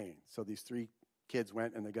up in Maine. So these three kids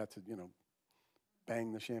went, and they got to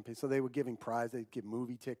bang the champagne. So they were giving prizes. They'd give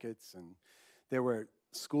movie tickets, and there were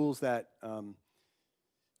schools that.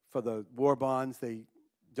 For the war bonds, they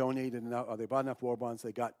donated enough, or they bought enough war bonds,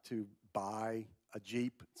 they got to buy a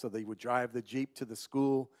Jeep. So they would drive the Jeep to the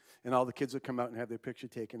school, and all the kids would come out and have their picture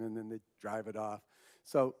taken, and then they'd drive it off.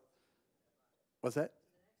 So, what's that?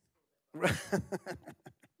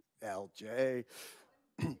 LJ.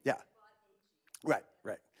 Yeah, right.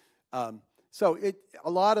 So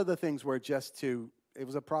a lot of the things were just it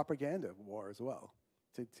was a propaganda war as well.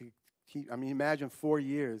 To keep, I mean, imagine 4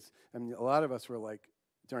 years. I mean, a lot of us were like,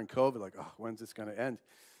 during COVID, like, oh, when's this going to end?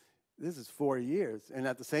 This is 4 years, and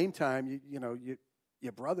at the same time,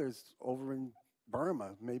 your brother's over in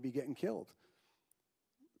Burma may be getting killed.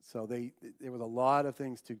 So there was a lot of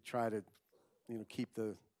things to try to, keep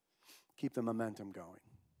the momentum going.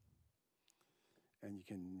 And you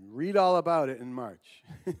can read all about it in March.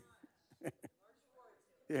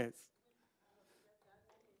 Yes.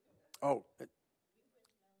 Oh.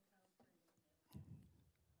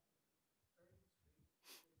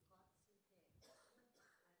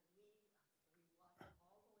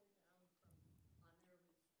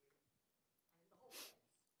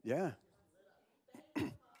 Yeah.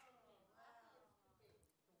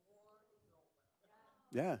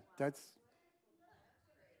 Yeah, that's.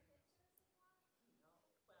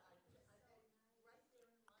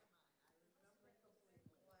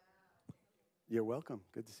 You're welcome.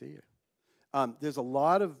 Good to see you. There's a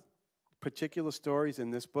lot of particular stories in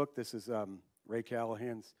this book. This is Ray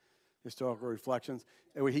Callahan's Historical Reflections,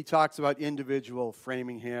 where he talks about individual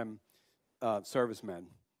Framingham servicemen,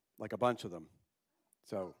 like a bunch of them.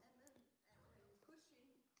 So